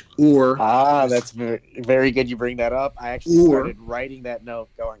have worked. Or that's very, very good you bring that up. I actually started writing that note.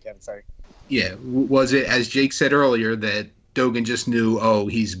 Go on, Kevin, sorry. Yeah, was it, as Jake said earlier, that Dogen just knew,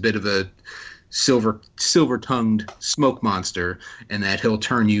 he's a bit of a silver-tongued smoke monster, and that he'll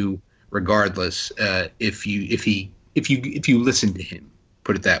turn you regardless if you listen to him.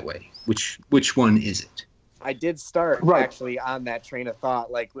 Put it that way. Which one is it? I did start actually on that train of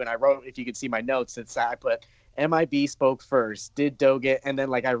thought. Like when I wrote, if you could see my notes, I put MIB spoke first. Did Dogen? And then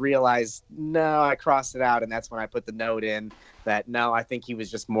I realized no, I crossed it out, and that's when I put the note in that no, I think he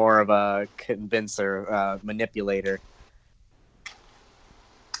was just more of a convincer, manipulator.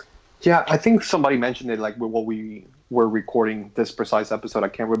 Yeah, I think somebody mentioned it while we were recording this precise episode. I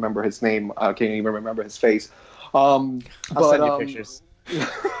can't remember his name. I can't even remember his face. I'll send you pictures.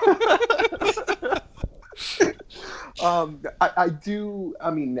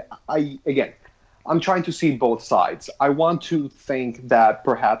 I'm trying to see both sides. I want to think that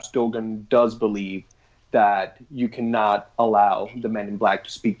perhaps Dogen does believe that you cannot allow the Men in Black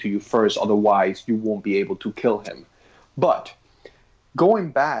to speak to you first, otherwise you won't be able to kill him. But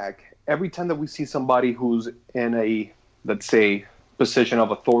going back, every time that we see somebody who's in a, let's say, position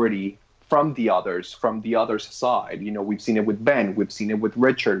of authority from the others, from the other's side. You know, we've seen it with Ben, we've seen it with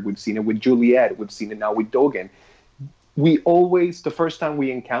Richard, we've seen it with Juliet, we've seen it now with Dogen. We always, the first time we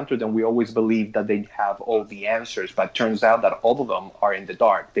encounter them, we always believe that they have all the answers, but it turns out that all of them are in the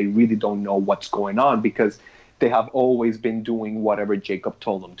dark. They really don't know what's going on because they have always been doing whatever Jacob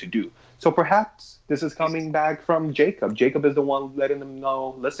told them to do. So perhaps this is coming back from Jacob. Jacob is the one letting them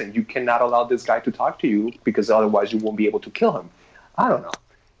know, listen, you cannot allow this guy to talk to you because otherwise you won't be able to kill him. I don't know.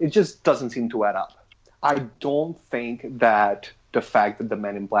 It just doesn't seem to add up. I don't think that the fact that the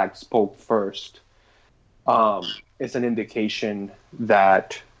Men in Black spoke first is an indication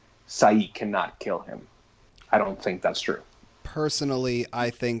that Saeed cannot kill him. I don't think that's true. Personally,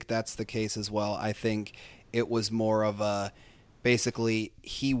 I think that's the case as well. I think it was more of a, basically,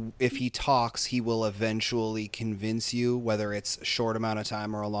 if he talks, he will eventually convince you, whether it's a short amount of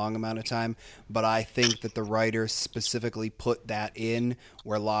time or a long amount of time. But I think that the writers specifically put that in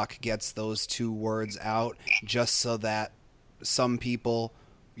where Locke gets those two words out just so that some people,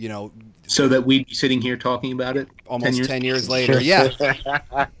 you know... So that we'd be sitting here talking about it almost 10 years later. Yeah.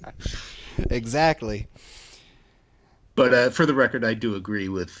 Exactly. But for the record, I do agree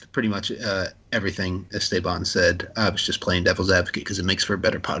with pretty much everything Esteban said. I was just playing devil's advocate because it makes for a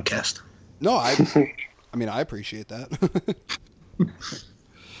better podcast. No, I mean, I appreciate that.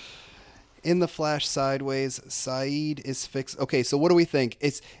 In the Flash Sideways, Saeed is fixed. Okay, so what do we think?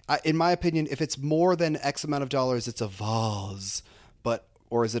 It's, in my opinion, if it's more than X amount of dollars, it's a vase. But,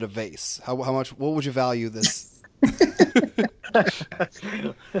 or is it a vase? How much? What would you value this?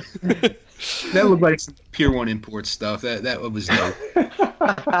 That looked like some Pier 1 import stuff. That was dope.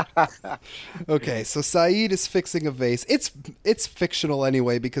 Okay, so Saeed is fixing a vase. It's fictional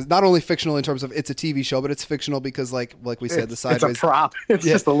anyway, because not only fictional in terms of it's a TV show, but it's fictional because like we said, the Sideways... It's a prop. It's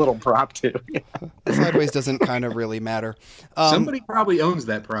just a little prop too. The Sideways doesn't kind of really matter. Somebody probably owns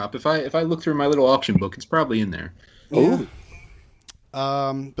that prop. If I look through my little auction book, it's probably in there. Yeah.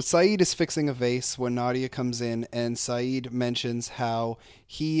 But Saeed is fixing a vase when Nadia comes in, and Saeed mentions how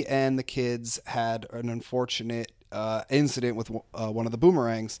he and the kids had an unfortunate incident with one of the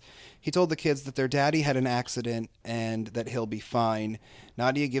boomerangs. He told the kids that their daddy had an accident and that he'll be fine.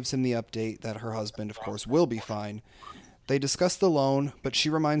 Nadia gives him the update that her husband, of course, will be fine. They discuss the loan, but she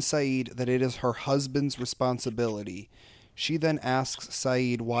reminds Saeed that it is her husband's responsibility. She then asks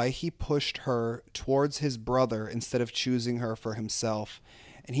Saeed why he pushed her towards his brother instead of choosing her for himself,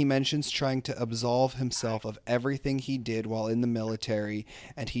 and he mentions trying to absolve himself of everything he did while in the military,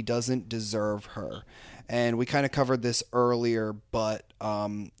 and he doesn't deserve her. And we kind of covered this earlier, but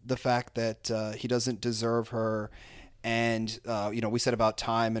the fact that he doesn't deserve her, and we said about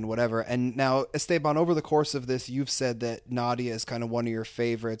time and whatever. And now, Esteban, over the course of this, you've said that Nadia is kind of one of your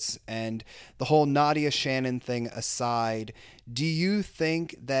favorites, and the whole Nadia Shannon thing aside, do you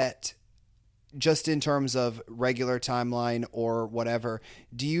think that, just in terms of regular timeline or whatever,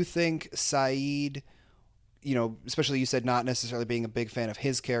 do you think Saeed, especially you said not necessarily being a big fan of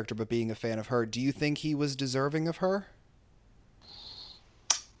his character, but being a fan of her, do you think he was deserving of her?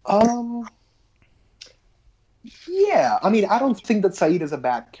 Yeah, I mean, I don't think that Saeed is a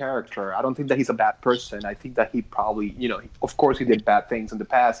bad character. I don't think that he's a bad person. I think that he probably, of course he did bad things in the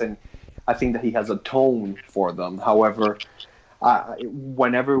past, and I think that he has atoned for them. However,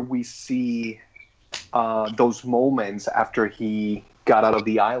 whenever we see those moments after he got out of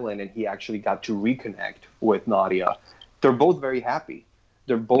the island and he actually got to reconnect with Nadia, they're both very happy.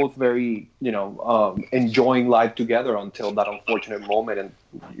 They're both very, enjoying life together until that unfortunate moment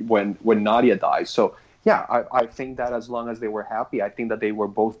and when Nadia dies. So, yeah, I think that as long as they were happy, I think that they were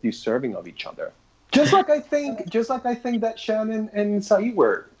both deserving of each other. Just like I think that Shannon and Saeed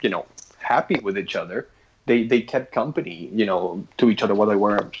were, happy with each other. They kept company, to each other while they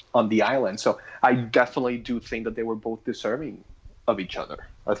were on the island. So I definitely do think that they were both deserving of each other.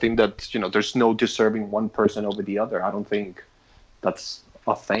 I think that, there's no deserving one person over the other. I don't think that's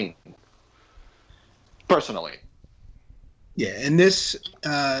a thing. Personally. Yeah, and this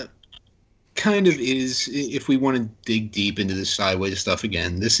kind of is, if we want to dig deep into the Sideways stuff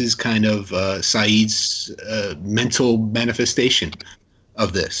again, this is kind of Saeed's mental manifestation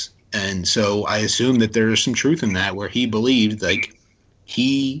of this. And so I assume that there is some truth in that, where he believed,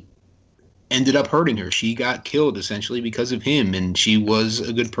 he ended up hurting her. She got killed essentially because of him, and she was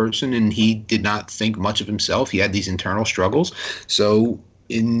a good person, and he did not think much of himself. He had these internal struggles. So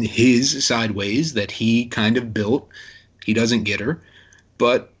in his Sideways that he kind of built, he doesn't get her,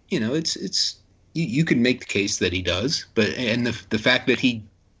 but it's you could make the case that he does, and the fact that he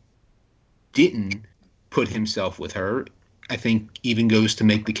didn't put himself with her, I think, even goes to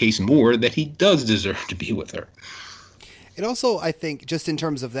make the case more that he does deserve to be with her. It also, I think, just in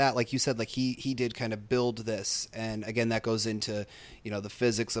terms of that, like you said, like he did kind of build this, and again, that goes into, the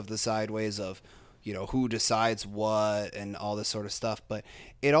physics of the sideways of, who decides what and all this sort of stuff. But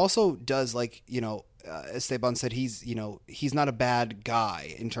it also does, like, Esteban said, he's not a bad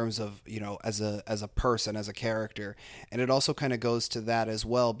guy in terms of, as a person, as a character. And it also kind of goes to that as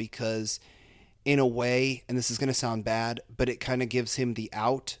well, because in a way, and this is going to sound bad, but it kind of gives him the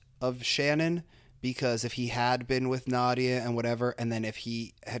out of Shannon. Because if he had been with Nadia and whatever, and then if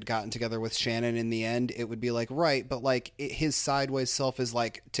he had gotten together with Shannon in the end, it would be like, right, but like his sideways self is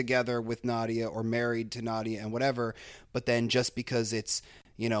like together with Nadia or married to Nadia and whatever. But then just because it's,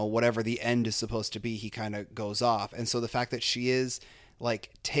 whatever the end is supposed to be, he kind of goes off. And so the fact that she is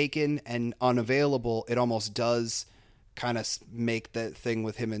like taken and unavailable, it almost does kind of make that thing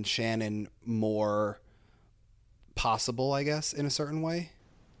with him and Shannon more possible, I guess, in a certain way.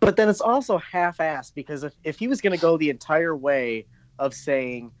 But then it's also half-assed, because if he was going to go the entire way of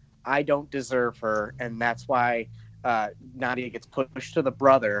saying, I don't deserve her, and that's why Nadia gets pushed to the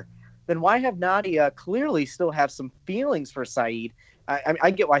brother, then why have Nadia clearly still have some feelings for Saeed?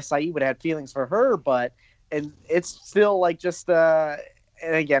 I get why Saeed would have feelings for her, but and it's still like just and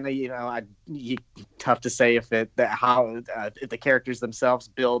again, tough to say if the characters themselves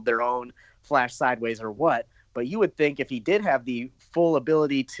build their own Flash sideways or what. But you would think if he did have the full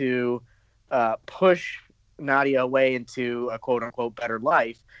ability to push Nadia away into a quote-unquote better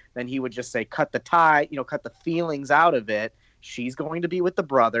life, then he would just say, cut the tie, cut the feelings out of it. She's going to be with the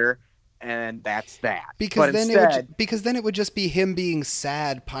brother, and that's that. Because then it would just be him being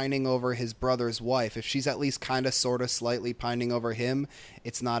sad, pining over his brother's wife. If she's at least kind of, sort of, slightly pining over him,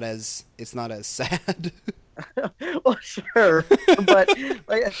 it's not as sad. Well, sure, but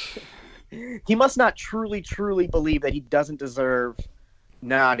like. He must not truly, truly believe that he doesn't deserve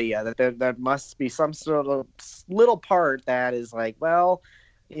Nadia, that there must be some sort of little part that is like, well,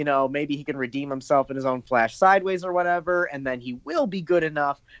 maybe he can redeem himself in his own Flash sideways or whatever, and then he will be good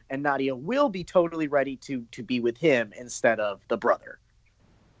enough, and Nadia will be totally ready to be with him instead of the brother.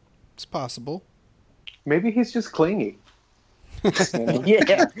 It's possible. Maybe he's just clingy.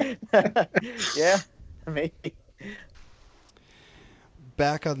 Yeah. Yeah, maybe.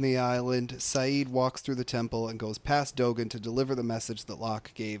 Back on the island, Saeed walks through the temple and goes past Dogen to deliver the message that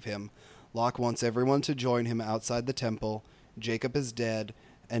Locke gave him. Locke wants everyone to join him outside the temple. Jacob is dead,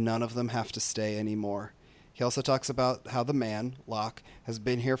 and none of them have to stay anymore. He also talks about how the man, Locke, has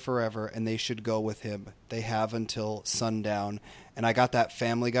been here forever, and they should go with him. They have until sundown. And I got that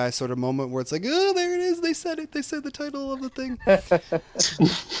Family Guy sort of moment where it's like, oh, there it is. They said it. They said the title of the thing.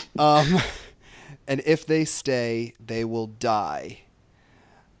 And if they stay, they will die.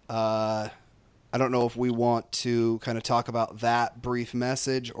 I don't know if we want to kind of talk about that brief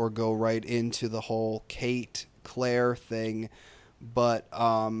message or go right into the whole Kate Claire thing, but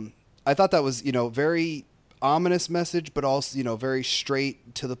I thought that was, very ominous message, but also, very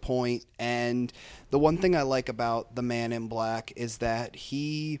straight to the point. And the one thing I like about the Man in Black is that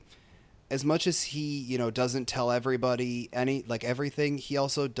he, as much as he, doesn't tell everybody everything, he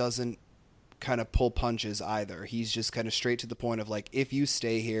also doesn't kind of pull punches either. He's just kind of straight to the point of like, if you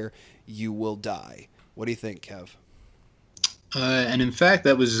stay here, you will die. What do you think, Kev? And in fact,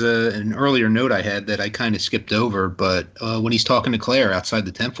 that was an earlier note I had that I kind of skipped over. But when he's talking to Claire outside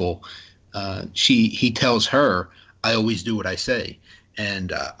the temple, he tells her, "I always do what I say."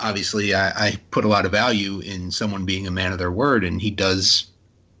 And obviously, I put a lot of value in someone being a man of their word, and he does,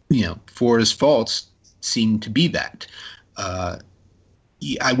 for his faults, seem to be that.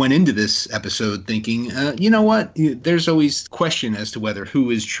 I went into this episode thinking, you know what? There's always question as to whether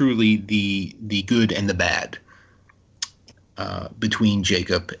who is truly the good and the bad between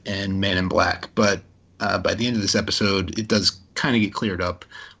Jacob and Man in Black. But by the end of this episode, it does kind of get cleared up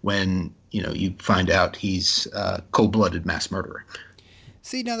when you find out he's a cold-blooded mass murderer.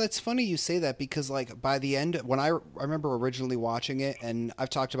 See, now that's funny you say that, because like by the end, when I remember originally watching it, and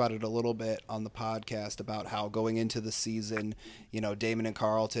I've talked about it a little bit on the podcast about how going into the season, Damon and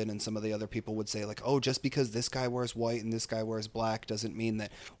Carlton and some of the other people would say like, oh, just because this guy wears white and this guy wears black doesn't mean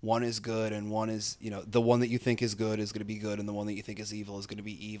that one is good and one is, the one that you think is good is going to be good and the one that you think is evil is going to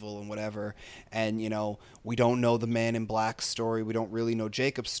be evil and whatever. And, we don't know the Man in Black story. We don't really know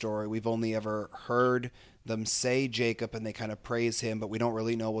Jacob's story. We've only ever heard them say Jacob and they kind of praise him, but we don't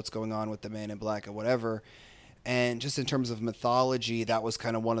really know what's going on with the Man in Black or whatever. And just in terms of mythology, that was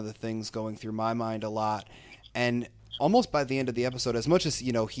kind of one of the things going through my mind a lot. And almost by the end of the episode, as much as,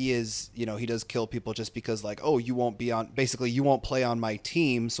 he is, he does kill people just because like, oh, you won't play on my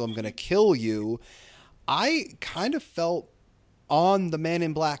team, so I'm going to kill you. I kind of felt on the Man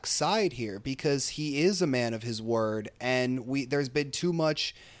in Black side here because he is a man of his word, and there's been too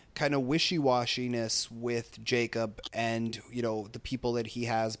much kind of wishy-washiness with Jacob and, you know, the people that he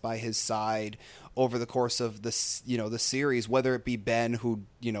has by his side over the course of this, you know, the series, whether it be Ben, who,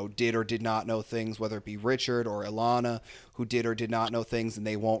 you know, did or did not know things, whether it be Richard or Ilana, who did or did not know things, and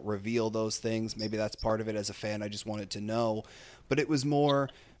they won't reveal those things. Maybe that's part of it. As a fan, I just wanted to know. But it was more,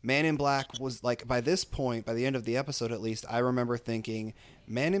 Man in Black was like, by this point, by the end of the episode at least, I remember thinking,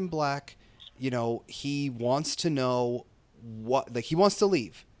 Man in Black, you know, he wants to know what, like, he wants to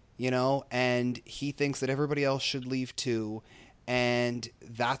leave, you know, and he thinks that everybody else should leave too, and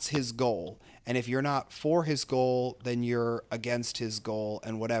that's his goal. And if you're not for his goal, then you're against his goal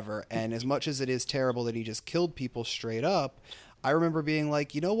and whatever. And as much as it is terrible that he just killed people straight up, I remember being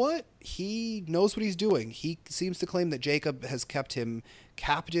like, you know what? He knows what he's doing. He seems to claim that Jacob has kept him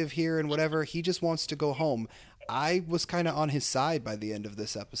captive here and whatever. He just wants to go home. I was kind of on his side by the end of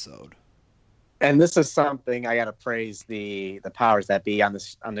this episode. And this is something I got to praise the powers that be on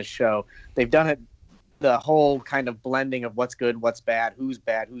this show. They've done it, the whole kind of blending of what's good, what's bad, who's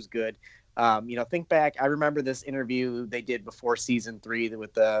good. You know, think back. I remember this interview they did before season 3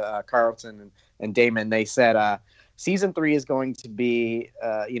 with Carlton and Damon. They said season 3 is going to be,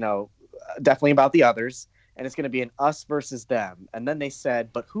 you know, definitely about the others, and it's going to be an us versus them. And then they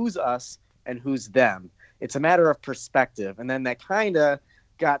said, but who's us and who's them? It's a matter of perspective. And then that kind of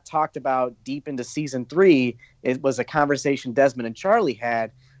got talked about deep into season 3. It was a conversation Desmond and Charlie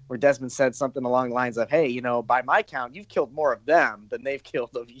had, where Desmond said something along the lines of, hey, you know, by my count, you've killed more of them than they've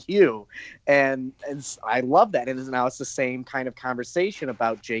killed of you. And I love that. And now it's the same kind of conversation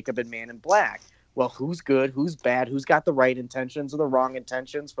about Jacob and Man in Black. Well, who's good, who's bad, who's got the right intentions or the wrong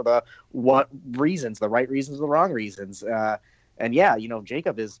intentions for the what reasons, the right reasons or the wrong reasons. And yeah, you know,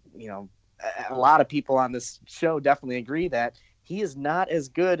 Jacob is, you know, a lot of people on this show definitely agree that he is not as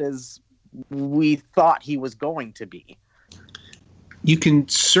good as we thought he was going to be. You can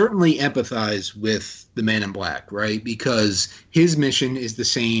certainly empathize with the Man in Black, right? Because his mission is the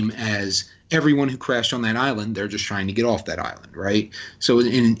same as everyone who crashed on that island. They're just trying to get off that island, right? So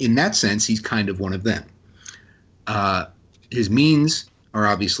in that sense, he's kind of one of them. His means are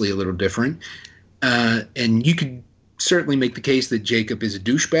obviously a little different. And you could certainly make the case that Jacob is a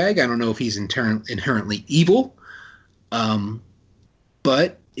douchebag. I don't know if he's inherently evil.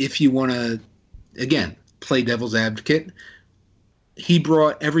 But if you want to, again, play devil's advocate, he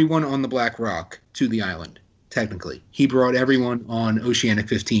brought everyone on the Black Rock to the island, technically. He brought everyone on Oceanic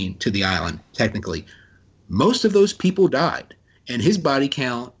 15 to the island, technically. Most of those people died. And his body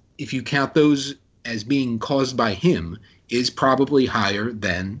count, if you count those as being caused by him, is probably higher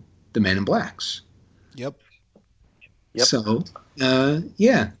than the Men in Blacks. Yep. So,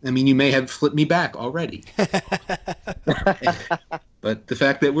 yeah. I mean, you may have flipped me back already. But the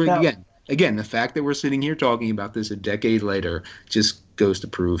fact that we're, again, the fact that we're sitting here talking about this a decade later just goes to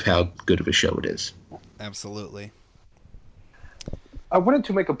prove how good of a show it is. Absolutely. I wanted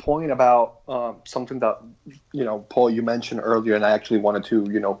to make a point about something that, you know, Paul, you mentioned earlier, and I actually wanted to,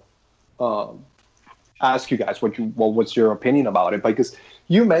 you know, ask you guys what's your opinion about it, because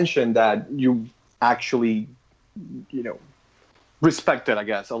you mentioned that you actually, you know, respected, I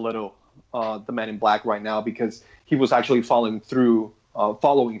guess, a little the Man in Black right now because he was actually following through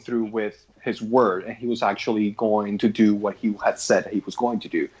with his word, and he was actually going to do what he had said he was going to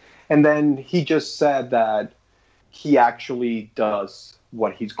do. And then he just said that he actually does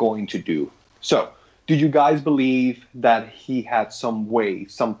what he's going to do. So, do you guys believe that he had some way,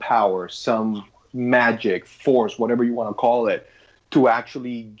 some power, some magic, force, whatever you want to call it, to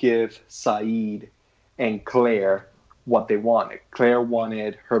actually give Sayid and Claire what they wanted? Claire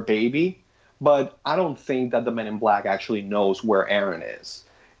wanted her baby, but I don't think that the Man in Black actually knows where Aaron is.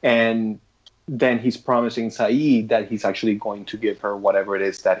 And then he's promising Sayid that he's actually going to give her whatever it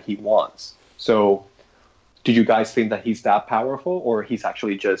is that he wants. So do you guys think that he's that powerful, or he's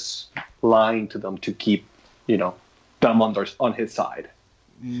actually just lying to them to keep, you know, them on his side?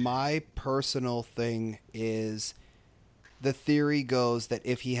 My personal thing is, the theory goes that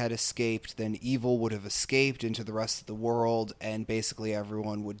if he had escaped, then evil would have escaped into the rest of the world and basically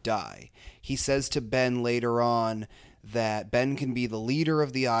everyone would die. He says to Ben later on that Ben can be the leader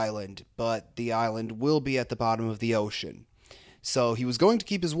of the island, but the island will be at the bottom of the ocean. So he was going to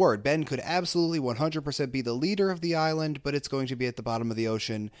keep his word. Ben could absolutely 100% be the leader of the island, but it's going to be at the bottom of the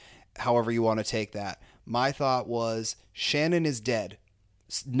ocean, however you want to take that. My thought was, Shannon is dead.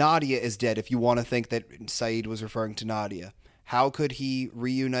 Nadia is dead, if you want to think that Sayid was referring to Nadia. How could he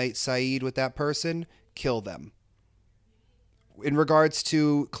reunite Sayid with that person? Kill them. In regards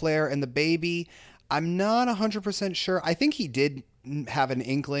to Claire and the baby, I'm not 100% sure. I think he did have an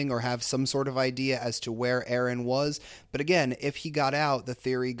inkling or have some sort of idea as to where Aaron was. But again, if he got out, the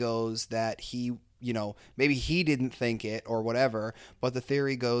theory goes that he, maybe he didn't think it or whatever, but the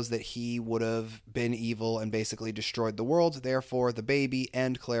theory goes that he would have been evil and basically destroyed the world. Therefore, the baby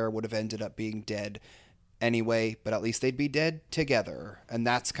and Claire would have ended up being dead anyway, but at least they'd be dead together. And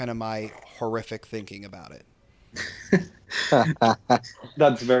that's kind of my horrific thinking about it.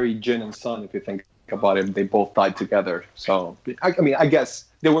 That's very Jin and Sun, if you think about it. They both died together. So, I guess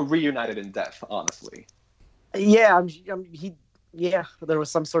they were reunited in death, honestly. Yeah, there was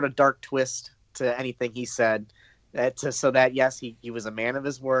some sort of dark twist to anything he said. So that, yes, he was a man of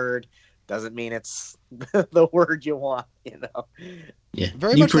his word. Doesn't mean it's the word you want, Yeah.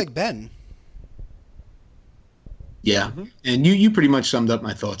 Very much like Ben. Yeah, Mm-hmm. and you pretty much summed up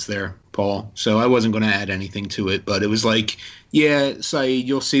my thoughts there, Paul. So I wasn't going to add anything to it, but it was like, yeah, Saeed,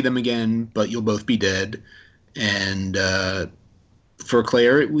 you'll see them again, but you'll both be dead. And for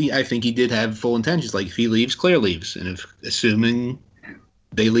Claire, I think he did have full intentions. Like, if he leaves, Claire leaves. And assuming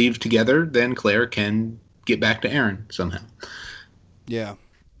they leave together, then Claire can get back to Aaron somehow. Yeah.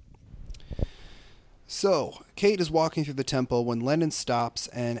 So, Kate is walking through the temple when Lennon stops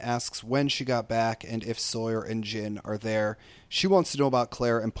and asks when she got back and if Sawyer and Jin are there. She wants to know about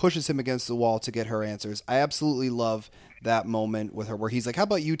Claire and pushes him against the wall to get her answers. I absolutely love that moment with her where he's like, how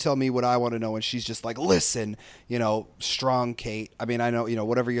about you tell me what I want to know? And she's just like, listen, strong Kate. I mean, I know,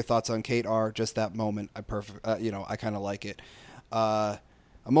 whatever your thoughts on Kate are, just that moment, I kind of like it.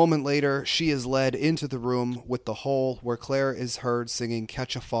 A moment later, she is led into the room with the hole where Claire is heard singing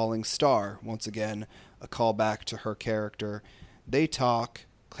Catch a Falling Star. Once again, a callback to her character. They talk,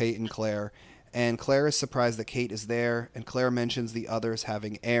 Kate and Claire is surprised that Kate is there, and Claire mentions the others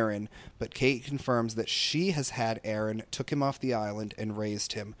having Aaron, but Kate confirms that she has had Aaron, took him off the island, and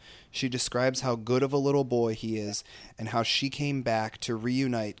raised him. She describes how good of a little boy he is, and how she came back to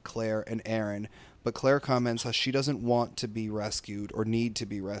reunite Claire and Aaron, but Claire comments how she doesn't want to be rescued or need to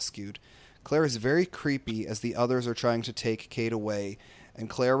be rescued. Claire is very creepy as the others are trying to take Kate away, and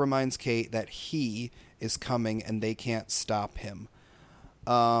Claire reminds Kate that he is coming and they can't stop him.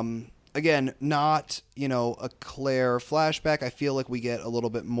 Again, not, a Claire flashback. I feel like we get a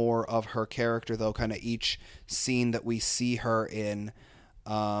little bit more of her character, though, kind of each scene that we see her in.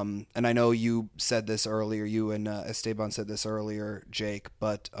 And I know you said this earlier, you and Esteban said this earlier, Jake,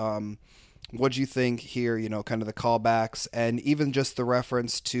 but what do you think here, kind of the callbacks and even just the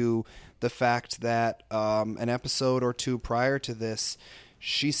reference to the fact that an episode or two prior to this,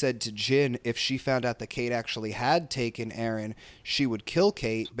 she said to Jin if she found out that Kate actually had taken Aaron, she would kill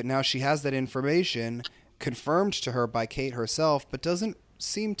Kate, but now she has that information confirmed to her by Kate herself, but doesn't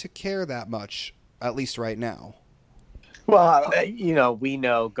seem to care that much, at least right now. Well, we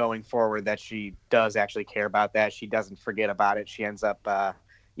know going forward that she does actually care about that. She doesn't forget about it. She ends up,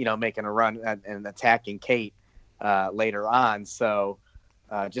 making a run and attacking Kate later on. So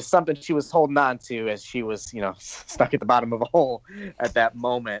just something she was holding on to as she was, stuck at the bottom of a hole at that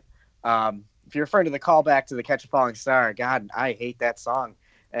moment. If you're referring to the callback to the Catch a Falling Star, God, I hate that song.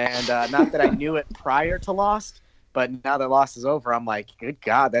 And not that I knew it prior to Lost, but now that Lost is over, I'm like, good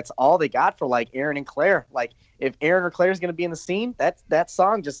God, that's all they got for like Aaron and Claire. Like, if Aaron or Claire is going to be in the scene, that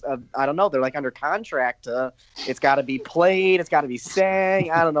song just, I don't know, they're like under contract. It's got to be played. It's got to be sang.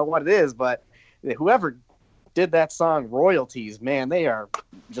 I don't know what it is, but whoever did that song, royalties, man, they are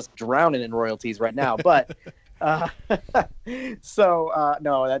just drowning in royalties right now. But no,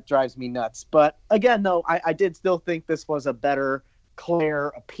 that drives me nuts. But again, though, I did still think this was a better Claire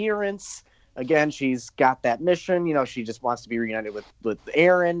appearance. Again, she's got that mission. She just wants to be reunited with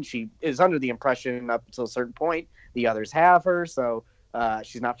Aaron. She is under the impression up until a certain point the others have her, so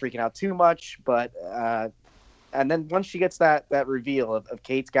she's not freaking out too much. But and then once she gets that reveal of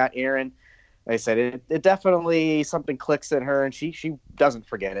Kate's got Aaron, like I said, it definitely something clicks in her, and she doesn't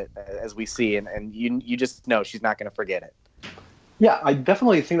forget it, as we see, and you just know she's not going to forget it. Yeah, I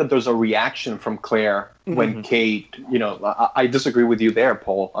definitely think that there's a reaction from Claire when Kate, I disagree with you there,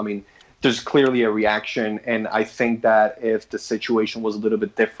 Paul. I mean, there's clearly a reaction, and I think that if the situation was a little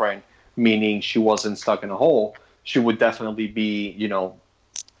bit different, meaning she wasn't stuck in a hole, she would definitely be,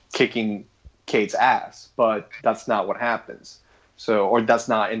 kicking Kate's ass. But that's not what happens. So, or that's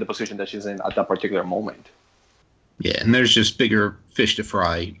not in the position that she's in at that particular moment. Yeah, and there's just bigger fish to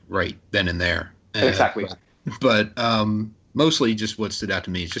fry right then and there. Exactly. But mostly just what stood out to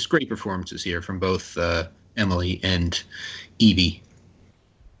me is just great performances here from both Emily and Evie.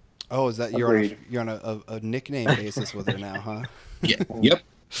 Oh, is that you're on a nickname basis with her now, huh? Yeah. Yep.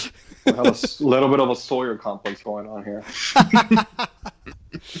 I have a little bit of a Sawyer complex going on here.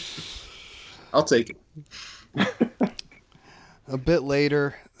 I'll take it. A bit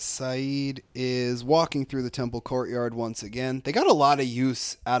later, Saeed is walking through the temple courtyard once again. They got a lot of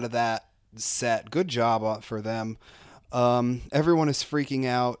use out of that set. Good job for them. Everyone is freaking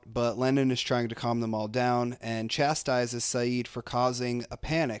out, but Lennon is trying to calm them all down and chastises Saeed for causing a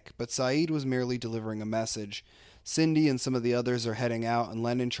panic, but Saeed was merely delivering a message. Cindy and some of the others are heading out, and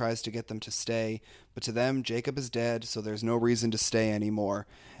Lennon tries to get them to stay, but to them, Jacob is dead, so there's no reason to stay anymore,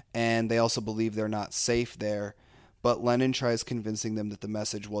 and they also believe they're not safe there. But Lennon tries convincing them that the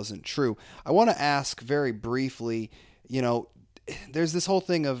message wasn't true. I want to ask very briefly, there's this whole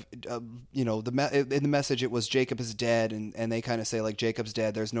thing of, in the message it was Jacob is dead, and they kind of say, like, Jacob's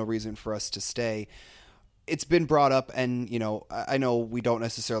dead, there's no reason for us to stay. It's been brought up, and, I know we don't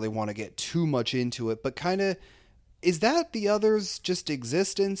necessarily want to get too much into it, but kind of, is that the others' just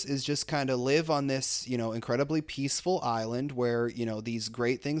existence is just kind of live on this, incredibly peaceful island where, these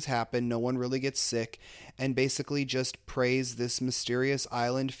great things happen, no one really gets sick, and basically just praise this mysterious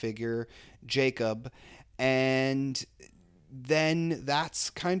island figure, Jacob, and then that's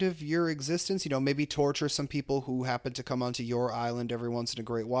kind of your existence, maybe torture some people who happen to come onto your island every once in a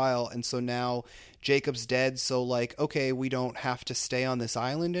great while, and so now Jacob's dead, so like, okay, we don't have to stay on this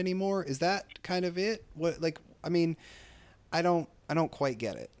island anymore? Is that kind of it? I don't quite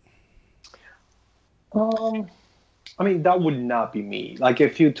get it. That would not be me. Like,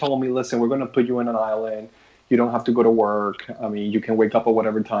 if you told me, listen, we're going to put you in an island, you don't have to go to work, you can wake up at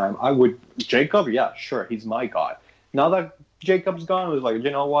whatever time, Jacob, yeah, sure, he's my God. Now that Jacob's gone, it was like, you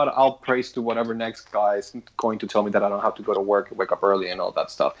know what, I'll praise to whatever next guy is going to tell me that I don't have to go to work and wake up early and all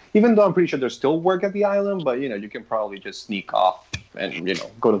that stuff. Even though I'm pretty sure there's still work at the island, but, you can probably just sneak off and,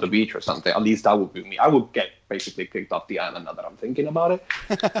 go to the beach or something. At least that would be me. I would get basically kicked off the island now that I'm thinking about it.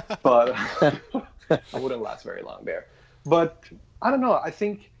 But I wouldn't last very long there. But I don't know. I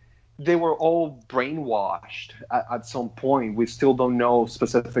think they were all brainwashed at some point. We still don't know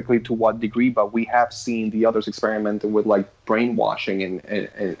specifically to what degree, but we have seen the others experimenting with like brainwashing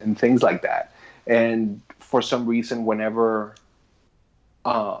and things like that. And for some reason, whenever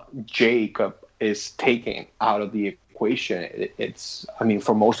Jacob is taken out of the equation, it's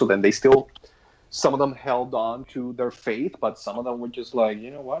for most of them, some of them held on to their faith, but some of them were just like,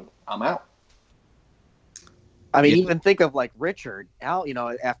 you know what, I'm out. Even think of like Richard. Al,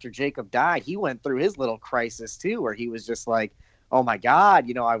 after Jacob died, he went through his little crisis too, where he was just like, "Oh my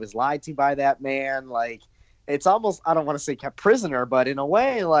God, I was lied to by that man." Like, it's almost, I don't want to say kept prisoner, but in a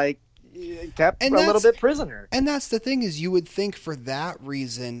way, like, kept a little bit prisoner. And that's the thing, is you would think for that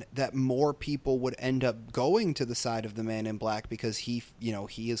reason that more people would end up going to the side of the Man in Black, because he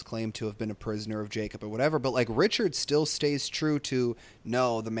is claimed to have been a prisoner of Jacob or whatever. But like, Richard still stays true to,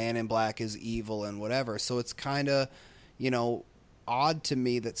 no, the Man in Black is evil and whatever. So it's kind of, odd to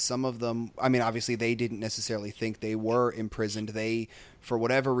me that some of them, obviously they didn't necessarily think they were imprisoned. They, for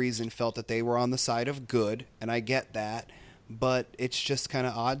whatever reason, felt that they were on the side of good, and I get that. But it's just kind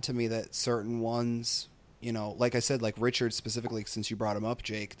of odd to me that certain ones, like I said, like Richard specifically, since you brought him up,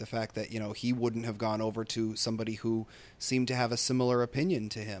 Jake, the fact that, he wouldn't have gone over to somebody who seemed to have a similar opinion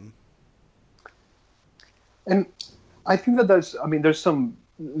to him. And I think that there's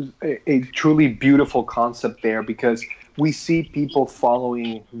a truly beautiful concept there, because we see people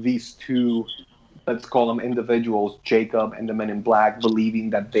following these two, let's call them individuals, Jacob and the Men in Black,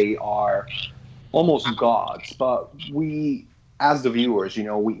 believing that they are almost gods. But we, as the viewers,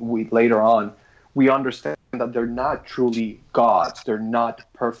 we later on, we understand that they're not truly gods. They're not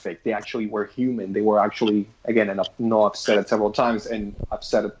perfect. They actually were human. They were actually, again, and I know I've said it several times, and I've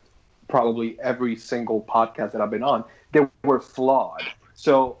said it probably every single podcast that I've been on, they were flawed.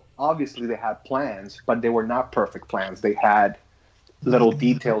 So obviously they had plans, but they were not perfect plans. They had little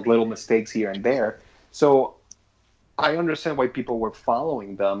details, little mistakes here and there. So I understand why people were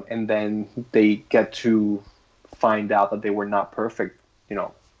following them, and then they get to find out that they were not perfect,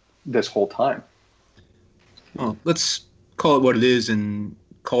 this whole time. Well, let's call it what it is and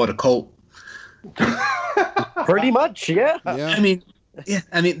call it a cult. Pretty much, yeah. That's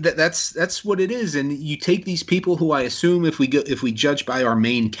what it is. And you take these people who, I assume, if we judge by our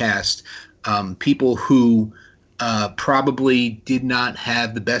main cast, people who probably did not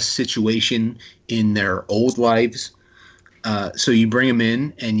have the best situation in their old lives. So you bring them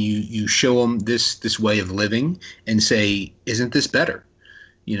in and you show them this way of living and say, isn't this better?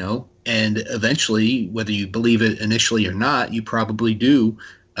 And eventually, whether you believe it initially or not, you probably do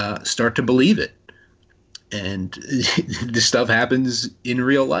start to believe it. And this stuff happens in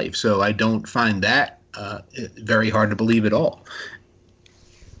real life. So I don't find that very hard to believe at all.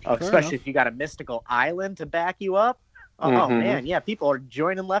 Oh, especially if you got a mystical island to back you up. Oh, man, yeah, people are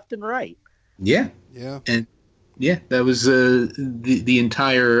joining left and right. Yeah. Yeah. And yeah, that was the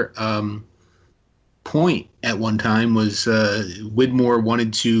entire point at one time was Widmore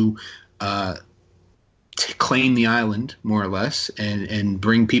wanted to claim the island more or less and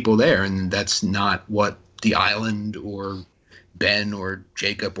bring people there, and that's not what the island or Ben or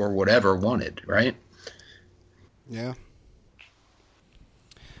Jacob or whatever wanted, right? Yeah.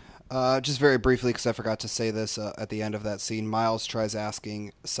 Just very briefly, because I forgot to say this at the end of that scene, Miles tries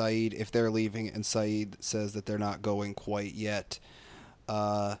asking Saeed if they're leaving, and Saeed says that they're not going quite yet.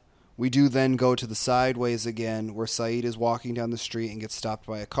 We do then go to the sideways again, where Saeed is walking down the street and gets stopped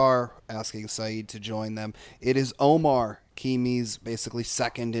by a car, asking Saeed to join them. It is Omar, Keamy's basically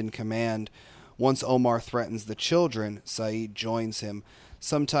second in command. Once Omar threatens the children, Saeed joins him.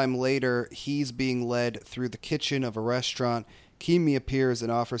 Sometime later, he's being led through the kitchen of a restaurant. Keamy appears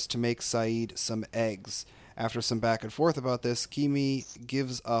and offers to make Saeed some eggs. After some back and forth about this, Keamy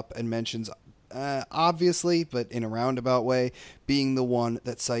gives up and mentions, obviously, but in a roundabout way, being the one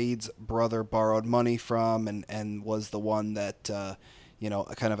that Saeed's brother borrowed money from and was the one that,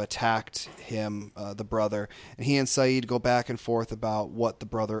 kind of attacked him, the brother. And he and Saeed go back and forth about what the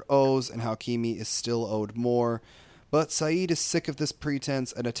brother owes and how Keamy is still owed more. But Saeed is sick of this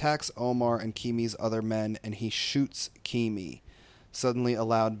pretense and attacks Omar and Keamy's other men, and he shoots Keamy. Suddenly, a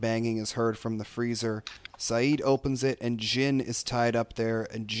loud banging is heard from the freezer. Saeed opens it, and Jin is tied up there,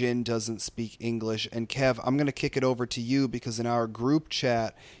 and Jin doesn't speak English. And Kev, I'm going to kick it over to you, because in our group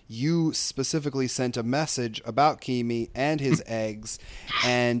chat, you specifically sent a message about Keamy and his eggs,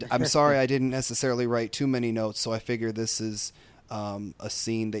 and I'm sorry I didn't necessarily write too many notes, so I figure this is a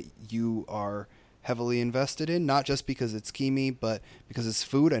scene that you are heavily invested in, not just because it's Keamy, but because it's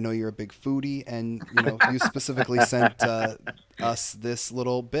food. I know you're a big foodie, and you specifically sent us this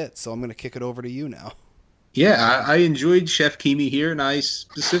little bit, so I'm going to kick it over to you now. Yeah, I enjoyed Chef Keamy here, and I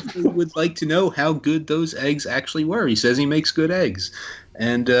specifically would like to know how good those eggs actually were. He says he makes good eggs.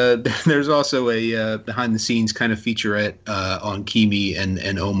 And there's also a behind-the-scenes kind of featurette on Keamy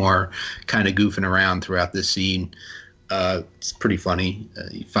and Omar kind of goofing around throughout this scene. It's pretty funny.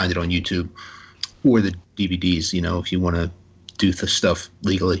 You find it on YouTube. Or the DVDs, if you want to do the stuff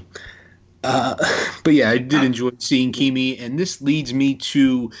legally. But yeah, I did enjoy seeing Keamy, and this leads me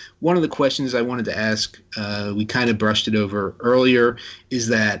to one of the questions I wanted to ask. We kind of brushed it over earlier, is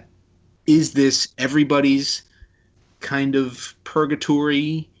this everybody's kind of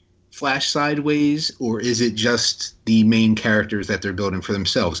purgatory Flash Sideways, or is it just the main characters that they're building for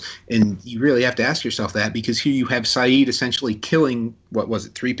themselves? And you really have to ask yourself that, because here you have Saeed essentially killing,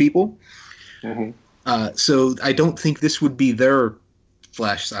 3 people? Mm-hmm. So I don't think this would be their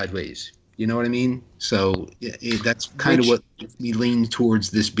Flash Sideways. You know what I mean? So that's kind of what we lean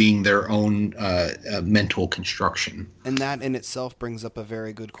towards this being their own mental construction. And that in itself brings up a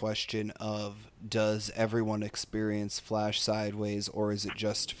very good question of, does everyone experience Flash Sideways, or is it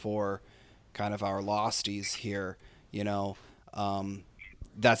just for kind of our losties here?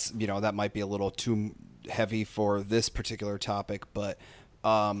 That's, that might be a little too heavy for this particular topic, but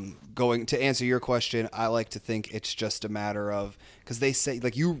going to answer your question, I like to think it's just a matter of, because they say,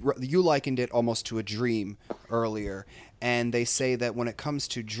 like, you likened it almost to a dream earlier, and they say that when it comes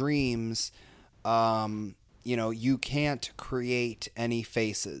to dreams, you can't create any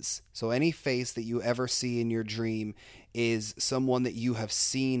faces. So any face that you ever see in your dream is someone that you have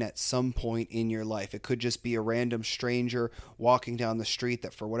seen at some point in your life. It could just be a random stranger walking down the street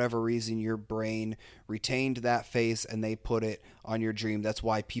that for whatever reason your brain retained that face and they put it on your dream. That's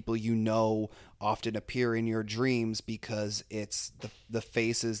why people often appear in your dreams, because it's the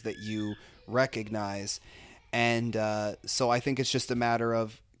faces that you recognize. And so I think it's just a matter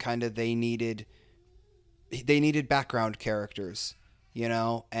of kind of they needed background characters.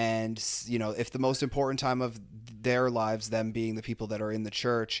 And if the most important time of their lives, them being the people that are in the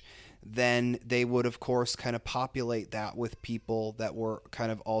church, then they would, of course, kind of populate that with people that were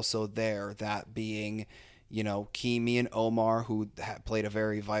kind of also there, that being, Keamy and Omar, who played a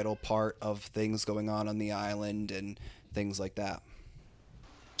very vital part of things going on the island and things like that.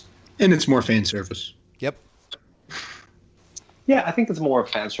 And it's more fan service. Yep. Yeah, I think it's more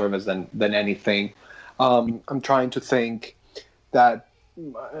fan service than anything. I'm trying to think that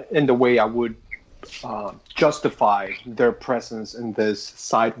in the way I would justify their presence in this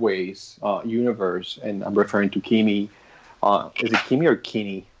Sideways universe, and I'm referring to Keamy. Is it Keamy or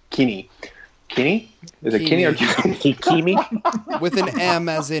Keeny? Keeny? Is it Keeny or Keamy? With an M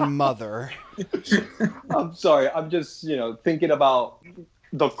as in mother. I'm sorry. I'm just thinking about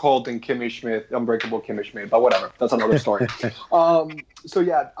the cult and Kimmy Schmidt, Unbreakable Kimmy Schmidt, but whatever. That's another story. So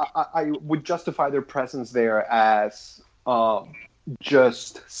yeah, I would justify their presence there as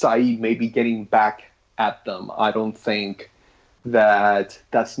just Saeed maybe getting back at them. I don't think that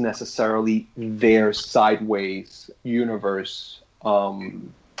that's necessarily their sideways universe.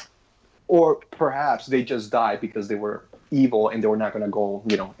 Or perhaps they just died because they were evil and they were not going to go,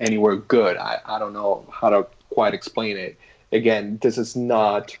 anywhere good. I don't know how to quite explain it. Again, this is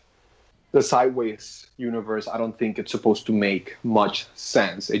not the sideways universe. I don't think it's supposed to make much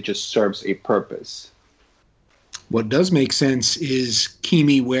sense. It just serves a purpose. What does make sense is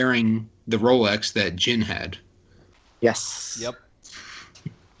Kimi wearing the Rolex that Jin had. Yes. Yep.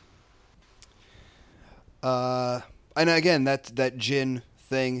 And again, that Jin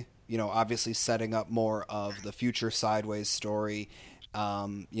thing, obviously setting up more of the future Sideways story.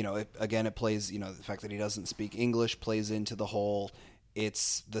 It plays, the fact that he doesn't speak English plays into the whole,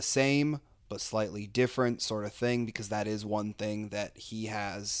 it's the same but slightly different sort of thing, because that is one thing that he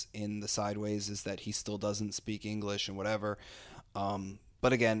has in the Sideways, is that he still doesn't speak English and whatever.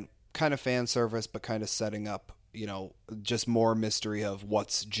 But again, kind of fan service, but kind of setting up, just more mystery of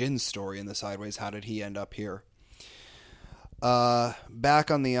what's Jin's story in the Sideways. How did he end up here?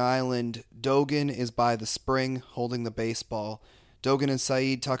 Back on the island, Dogen is by the spring holding the baseball. Dogen and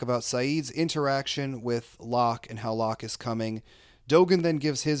Saeed talk about Saeed's interaction with Locke and how Locke is coming. Dogen then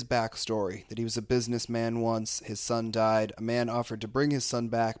gives his backstory, that he was a businessman once, his son died, a man offered to bring his son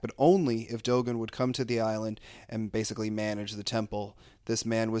back, but only if Dogen would come to the island and basically manage the temple. This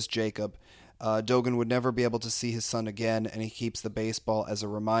man was Jacob. Dogen would never be able to see his son again, and he keeps the baseball as a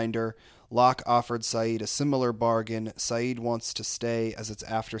reminder. Locke offered Saeed a similar bargain. Saeed wants to stay as it's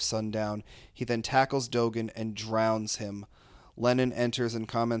after sundown. He then tackles Dogen and drowns him. Lennon enters and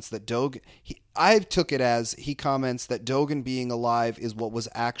comments that I took it as he comments that Dogen being alive is what was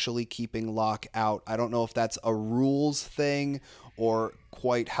actually keeping Locke out. I don't know if that's a rules thing or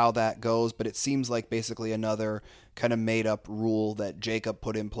quite how that goes, but it seems like basically another kind of made up rule that Jacob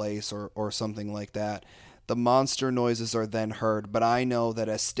put in place or something like that. The monster noises are then heard, but I know that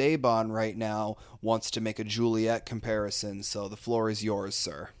Esteban right now wants to make a Juliet comparison, so the floor is yours,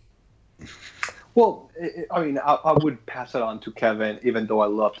 sir. Well, I would pass it on to Kevin, even though I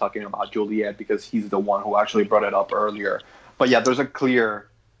love talking about Juliet because he's the one who actually brought it up earlier. But yeah, there's a clear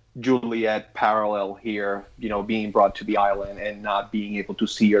Juliet parallel here, being brought to the island and not being able to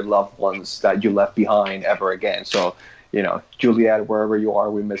see your loved ones that you left behind ever again. So, Juliet, wherever you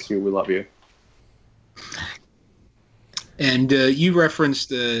are, we miss you. We love you. And you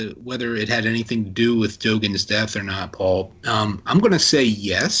referenced whether it had anything to do with Dogen's death or not, Paul. I'm going to say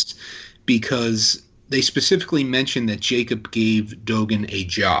yes, because they specifically mentioned that Jacob gave Dogen a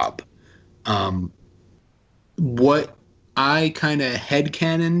job. What I kind of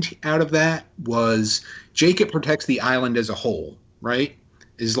headcanoned out of that was Jacob protects the island as a whole, right?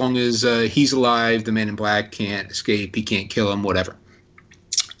 As long as he's alive, the Man in Black can't escape, he can't kill him, whatever.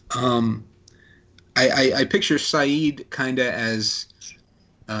 I picture Saeed kind of as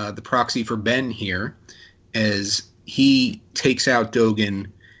the proxy for Ben here, as he takes out Dogen,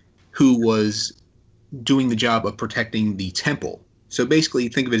 who was doing the job of protecting the temple. So basically,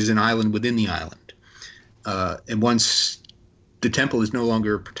 think of it as an island within the island. And once the temple is no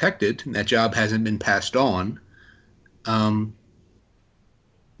longer protected, and that job hasn't been passed on,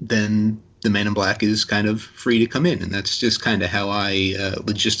 then the Man in Black is kind of free to come in. And that's just kind of how I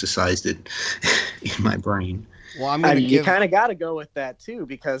logisticized it in my brain. Well, you kind of got to go with that too,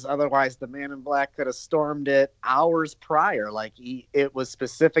 because otherwise the Man in Black could have stormed it hours prior. It was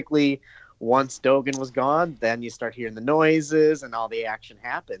specifically once Dogen was gone, then you start hearing the noises and all the action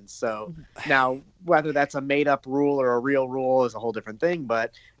happens. So now, whether that's a made up rule or a real rule is a whole different thing.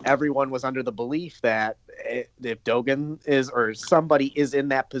 But everyone was under the belief that if Dogen is, or somebody is in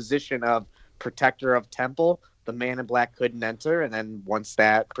that position of protector of temple, the Man in Black couldn't enter. And then once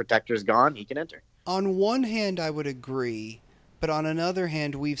that protector's gone, he can enter. On one hand, I would agree, but on another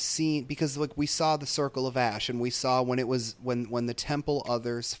hand, we've seen, because we saw the Circle of Ash, and we saw when the Temple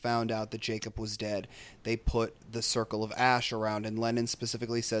others found out that Jacob was dead, they put the Circle of Ash around, and Lennon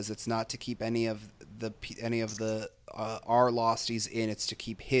specifically says it's not to keep any of the our losties in, it's to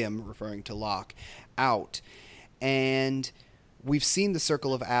keep him, referring to Locke, out. And we've seen the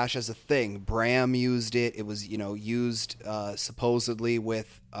Circle of Ash as a thing. Bram used it. It was, used supposedly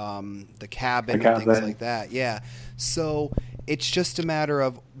with the cabin and things like that. Yeah. So it's just a matter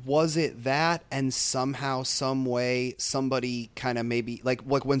of, was it that, and somehow, some way, somebody kind of maybe like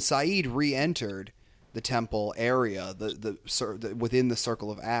when Saeed re-entered the temple area, the within the Circle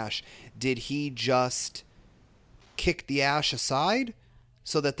of Ash, did he just kick the ash aside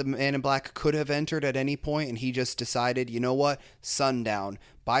so that the Man in Black could have entered at any point, and he just decided, you know what, sundown.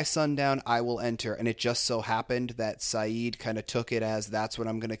 By sundown, I will enter. And it just so happened that Sayid kind of took it as that's when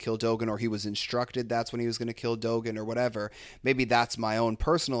I'm going to kill Dogen, or he was instructed that's when he was going to kill Dogen, or whatever. Maybe that's my own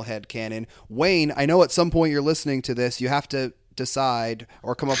personal headcanon. Wayne, I know at some point you're listening to this. You have to decide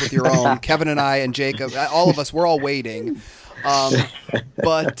or come up with your own. Kevin and I and Jacob, all of us, we're all waiting.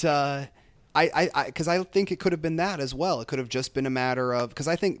 But because I think it could have been that as well. It could have just been a matter of, because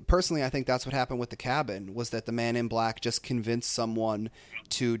I think that's what happened with the cabin, was that the Man in Black just convinced someone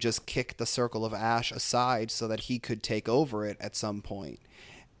to just kick the Circle of Ash aside so that he could take over it at some point.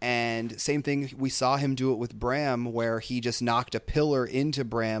 And same thing, we saw him do it with Bram, where he just knocked a pillar into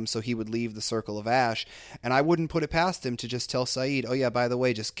Bram so he would leave the Circle of Ash. And I wouldn't put it past him to just tell Sayid, oh yeah, by the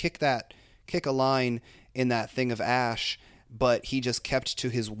way, just kick a line in that thing of ash. But he just kept to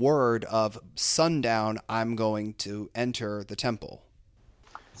his word of sundown, I'm going to enter the temple.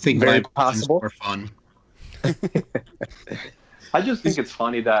 I think Very my possible. more fun. I just think it's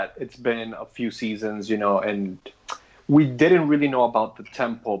funny that it's been a few seasons, and we didn't really know about the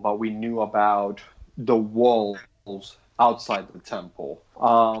temple, but we knew about the walls outside the temple.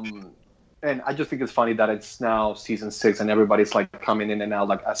 And I just think it's funny that it's now season 6 and everybody's like coming in and out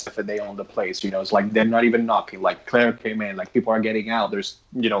like as if they own the place. It's like they're not even knocking. Like Claire came in, like people are getting out. There's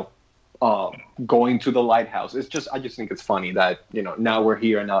going to the lighthouse. I just think it's funny that now we're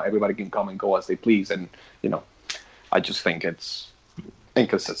here and now everybody can come and go as they please. And I just think it's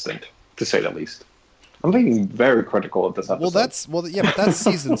inconsistent to say the least. I'm being very critical of this episode. But that's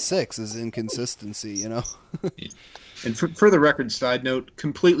season 6 is inconsistency. And for the record, side note,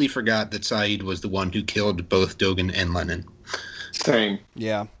 completely forgot that Sayid was the one who killed both Dogen and Lennon. Same.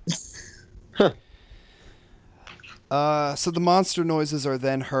 Yeah. So the monster noises are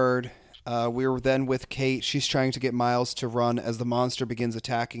then heard. We're then with Kate. She's trying to get Miles to run as the monster begins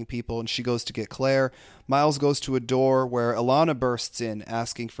attacking people, and she goes to get Claire. Miles goes to a door where Ilana bursts in,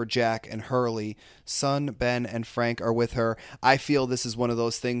 asking for Jack and Hurley. Sun, Ben, and Frank are with her. I feel this is one of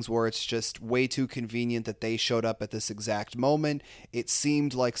those things where it's just way too convenient that they showed up at this exact moment. It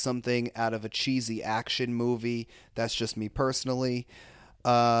seemed like something out of a cheesy action movie. That's just me personally.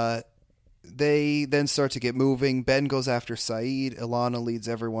 They then start to get moving. Ben goes after Sayid. Ilana leads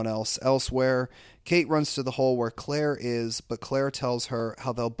everyone else elsewhere. Kate runs to the hole where Claire is, but Claire tells her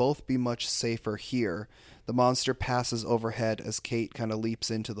how they'll both be much safer here. The monster passes overhead as Kate kind of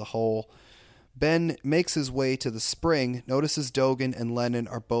leaps into the hole. Ben makes his way to the spring, notices Dogen and Lennon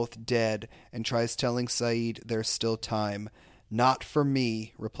are both dead, and tries telling Sayid there's still time. Not for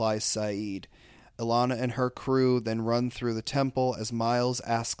me, replies Sayid. Ilana and her crew then run through the temple as Miles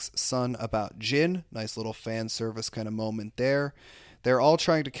asks Sun about Jin. Nice little fan service kind of moment there. They're all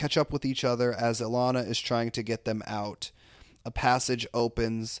trying to catch up with each other as Ilana is trying to get them out. A passage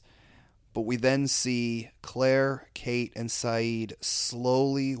opens, but we then see Claire, Kate, and Sayid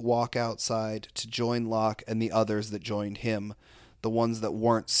slowly walk outside to join Locke and the others that joined him, the ones that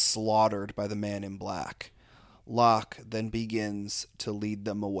weren't slaughtered by the Man in Black. Locke then begins to lead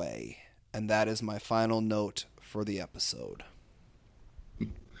them away. And that is my final note for the episode.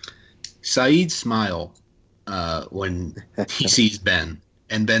 Sayid's smile when he sees Ben,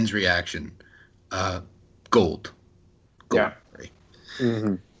 and Ben's reaction, gold. Yeah. Right?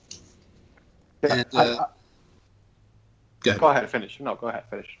 Mm-hmm. And, go ahead, finish. No, go ahead,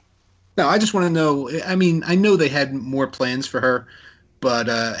 finish. No, I just want to know, I mean, I know they had more plans for her, but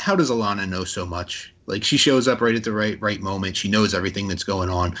how does Ilana know so much? Like, she shows up right at the right moment. She knows everything that's going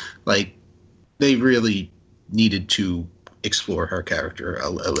on. Like, they really needed to explore her character a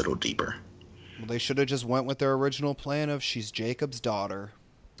little deeper. Well, they should have just went with their original plan of she's Jacob's daughter.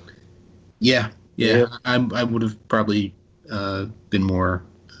 Yeah. I would have probably been more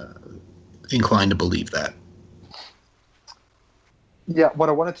inclined to believe that. Yeah, what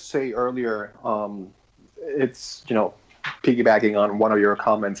I wanted to say earlier, it's, piggybacking on one of your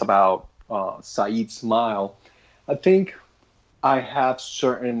comments about Sayid's smile. I think I have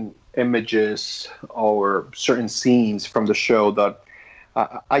certain images or certain scenes from the show that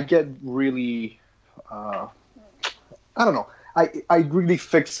I get really, I don't know. I really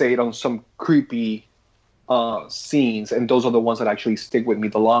fixate on some creepy scenes, and those are the ones that actually stick with me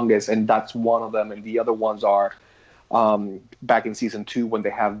the longest, and that's one of them. And the other ones are back in season 2 when they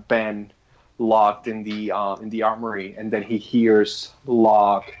have Ben locked in the armory, and then he hears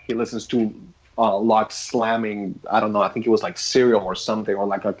Locke. He listens to Locke slamming, I don't know, I think it was like cereal or something, or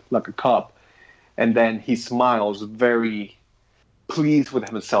like a cup, and then he smiles, very pleased with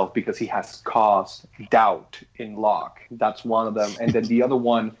himself because he has caused doubt in Locke. That's one of them. And then the other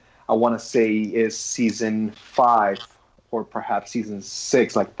one I want to say is season 5 or perhaps season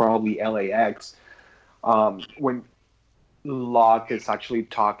 6, like probably LAX, when Locke is actually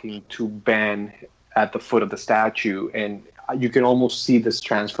talking to Ben at the foot of the statue, and you can almost see this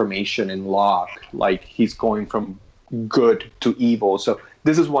transformation in Locke, like he's going from good to evil. So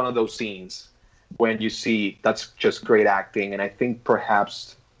this is one of those scenes when you see that's just great acting, and I think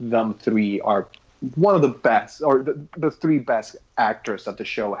perhaps them three are one of the best, or the three best actors that the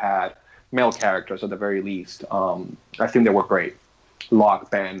show had, male characters at the very least. I think they were great.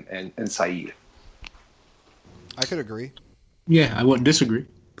 Locke, Ben, and Saeed. I could agree. Yeah, I wouldn't disagree.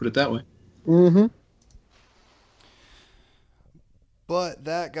 Put it that way. Mm-hmm. But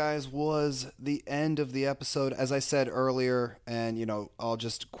that, guys, was the end of the episode. As I said earlier, and, you know, I'll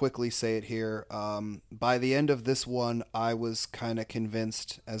just quickly say it here. By the end of this one, I was kind of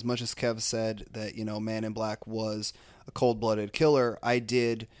convinced, as much as Kev said, that, you know, Man in Black was a cold-blooded killer. I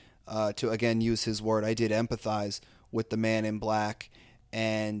did, to, again, use his word, I did empathize with the Man in Black.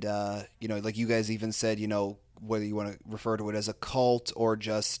 And, you know, like you guys even said, you know, whether you want to refer to it as a cult or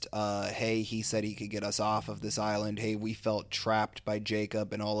just, hey, he said he could get us off of this island. Hey, we felt trapped by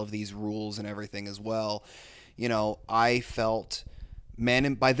Jacob and all of these rules and everything as well. You know, I felt,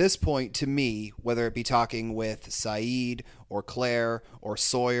 by this point, to me, whether it be talking with Saeed or Claire or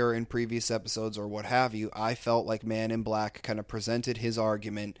Sawyer in previous episodes or what have you, I felt like Man in Black kind of presented his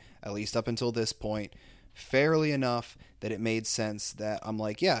argument, at least up until this point, fairly enough that it made sense, that I'm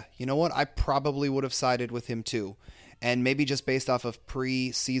like, yeah, you know what? I probably would have sided with him too. And maybe just based off of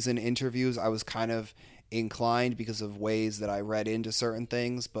pre-season interviews, I was kind of inclined because of ways that I read into certain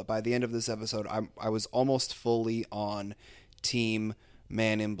things. But by the end of this episode, I was almost fully on Team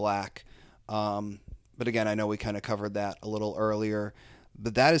Man in Black. But again, I know we kind of covered that a little earlier.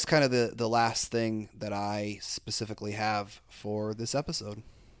 But that is kind of the last thing that I specifically have for this episode.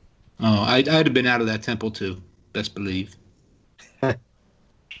 Oh, I'd have been out of that temple too. Best believe.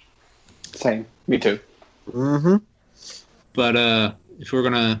 Same. Me too. Mm-hmm. But if we're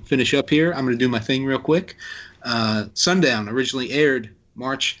going to finish up here, I'm going to do my thing real quick. Sundown originally aired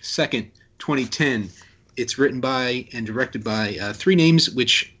March 2nd, 2010. It's written by and directed by three names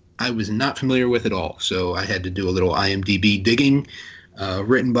which I was not familiar with at all. So I had to do a little IMDb digging.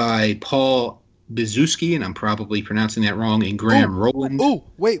 Written by Paul Bizuski, and I'm probably pronouncing that wrong, and Graham Rowland. Oh,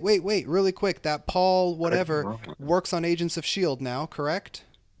 wait, really quick. That Paul whatever works on Agents of S.H.I.E.L.D. now, correct?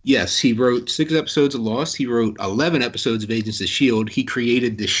 Yes, he wrote 6 episodes of Lost. He wrote 11 episodes of Agents of S.H.I.E.L.D. He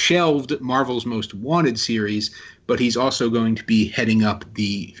created the shelved Marvel's Most Wanted series, but he's also going to be heading up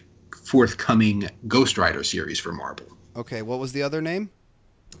the forthcoming Ghost Rider series for Marvel. Okay, what was the other name?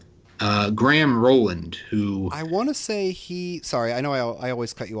 Graham Rowland, who... I want to say sorry, I know I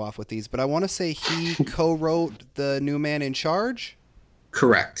always cut you off with these, but I want to say he co-wrote The New Man in Charge?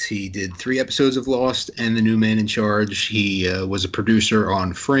 Correct. He did 3 episodes of Lost and The New Man in Charge. He was a producer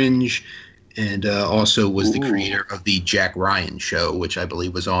on Fringe, and also was the creator of the Jack Ryan show, which I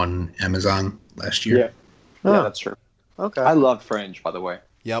believe was on Amazon last year. Yeah, that's true. Okay. I love Fringe, by the way.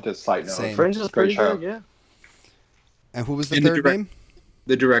 Yep. Just side note. Same. Fringe is pretty show. good, yeah. And who was the And the third name?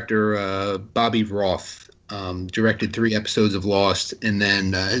 The director, Bobby Roth, directed 3 episodes of Lost, and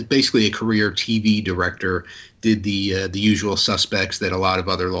then is basically a career TV director. Did the usual suspects that a lot of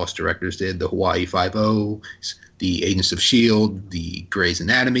other Lost directors did: the Hawaii Five-0, the Agents of S.H.I.E.L.D., the Grey's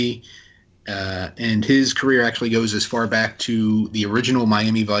Anatomy. And his career actually goes as far back to the original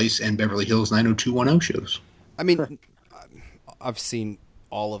Miami Vice and Beverly Hills 90210 shows. I mean, I've seen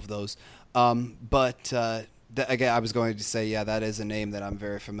all of those. But again, I was going to say, yeah, that is a name that I'm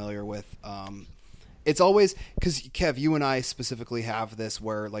very familiar with. It's always, because Kev, you and I specifically have this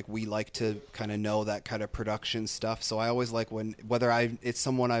where like we like to kind of know that kind of production stuff. So I always like whether it's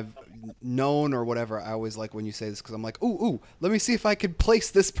someone I've known or whatever, I always like when you say this, because I'm like, ooh, let me see if I could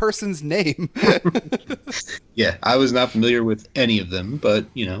place this person's name. Yeah, I was not familiar with any of them, but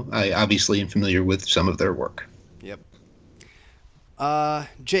you know, I obviously am familiar with some of their work. Yep.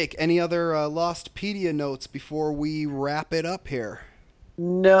 Jake, any other Lostpedia notes before we wrap it up here?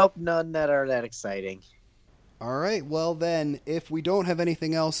 Nope, none that are that exciting. All right, well then, if we don't have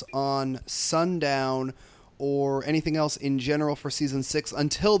anything else on Sundown or anything else in general for Season 6,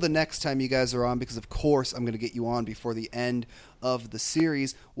 until the next time you guys are on, because of course I'm going to get you on before the end of the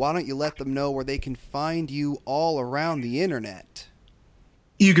series, why don't you let them know where they can find you all around the internet?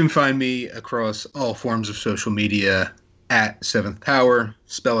 You can find me across all forms of social media at 7th Power.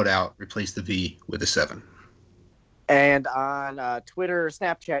 Spell it out, replace the V with a 7. And on Twitter,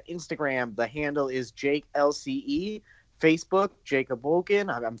 Snapchat, Instagram, the handle is JakeLCE. Facebook, Jacob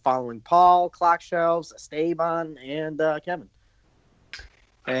Wolkin. I'm following Paul, Clock Shelves, Esteban, and Kevin.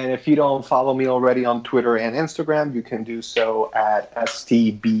 And if you don't follow me already on Twitter and Instagram, you can do so at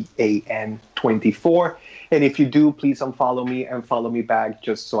STBAN24. And if you do, please unfollow me and follow me back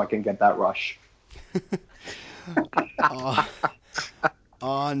just so I can get that rush.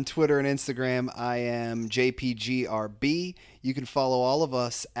 On Twitter and Instagram, I am JPGRB. You can follow all of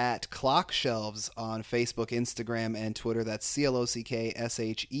us at Clock Shelves on Facebook, Instagram, and Twitter. That's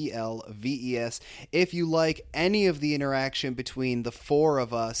CLOCKSHELVES. If you like any of the interaction between the four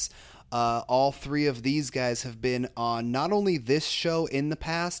of us, all three of these guys have been on not only this show in the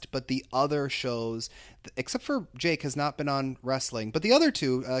past, but the other shows, except for Jake has not been on wrestling. But the other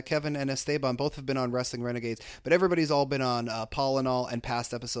two, Kevin and Esteban, both have been on Wrestling Renegades. But everybody's all been on Paul and All and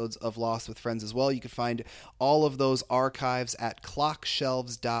past episodes of Lost with Friends as well. You can find all of those archives at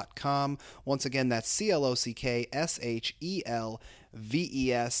clockshelves.com. Once again, that's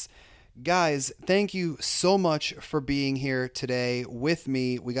CLOCKSHELVES. Guys, thank you so much for being here today with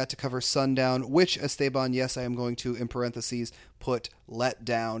me. We got to cover Sundown, which, Esteban, yes, I am going to, in parentheses, put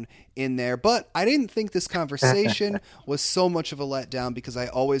letdown in there. But I didn't think this conversation was so much of a letdown because I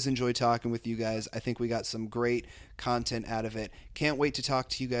always enjoy talking with you guys. I think we got some great content out of it. Can't wait to talk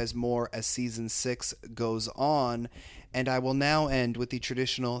to you guys more as Season 6 goes on. And I will now end with the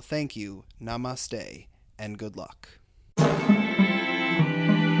traditional thank you, namaste, and good luck.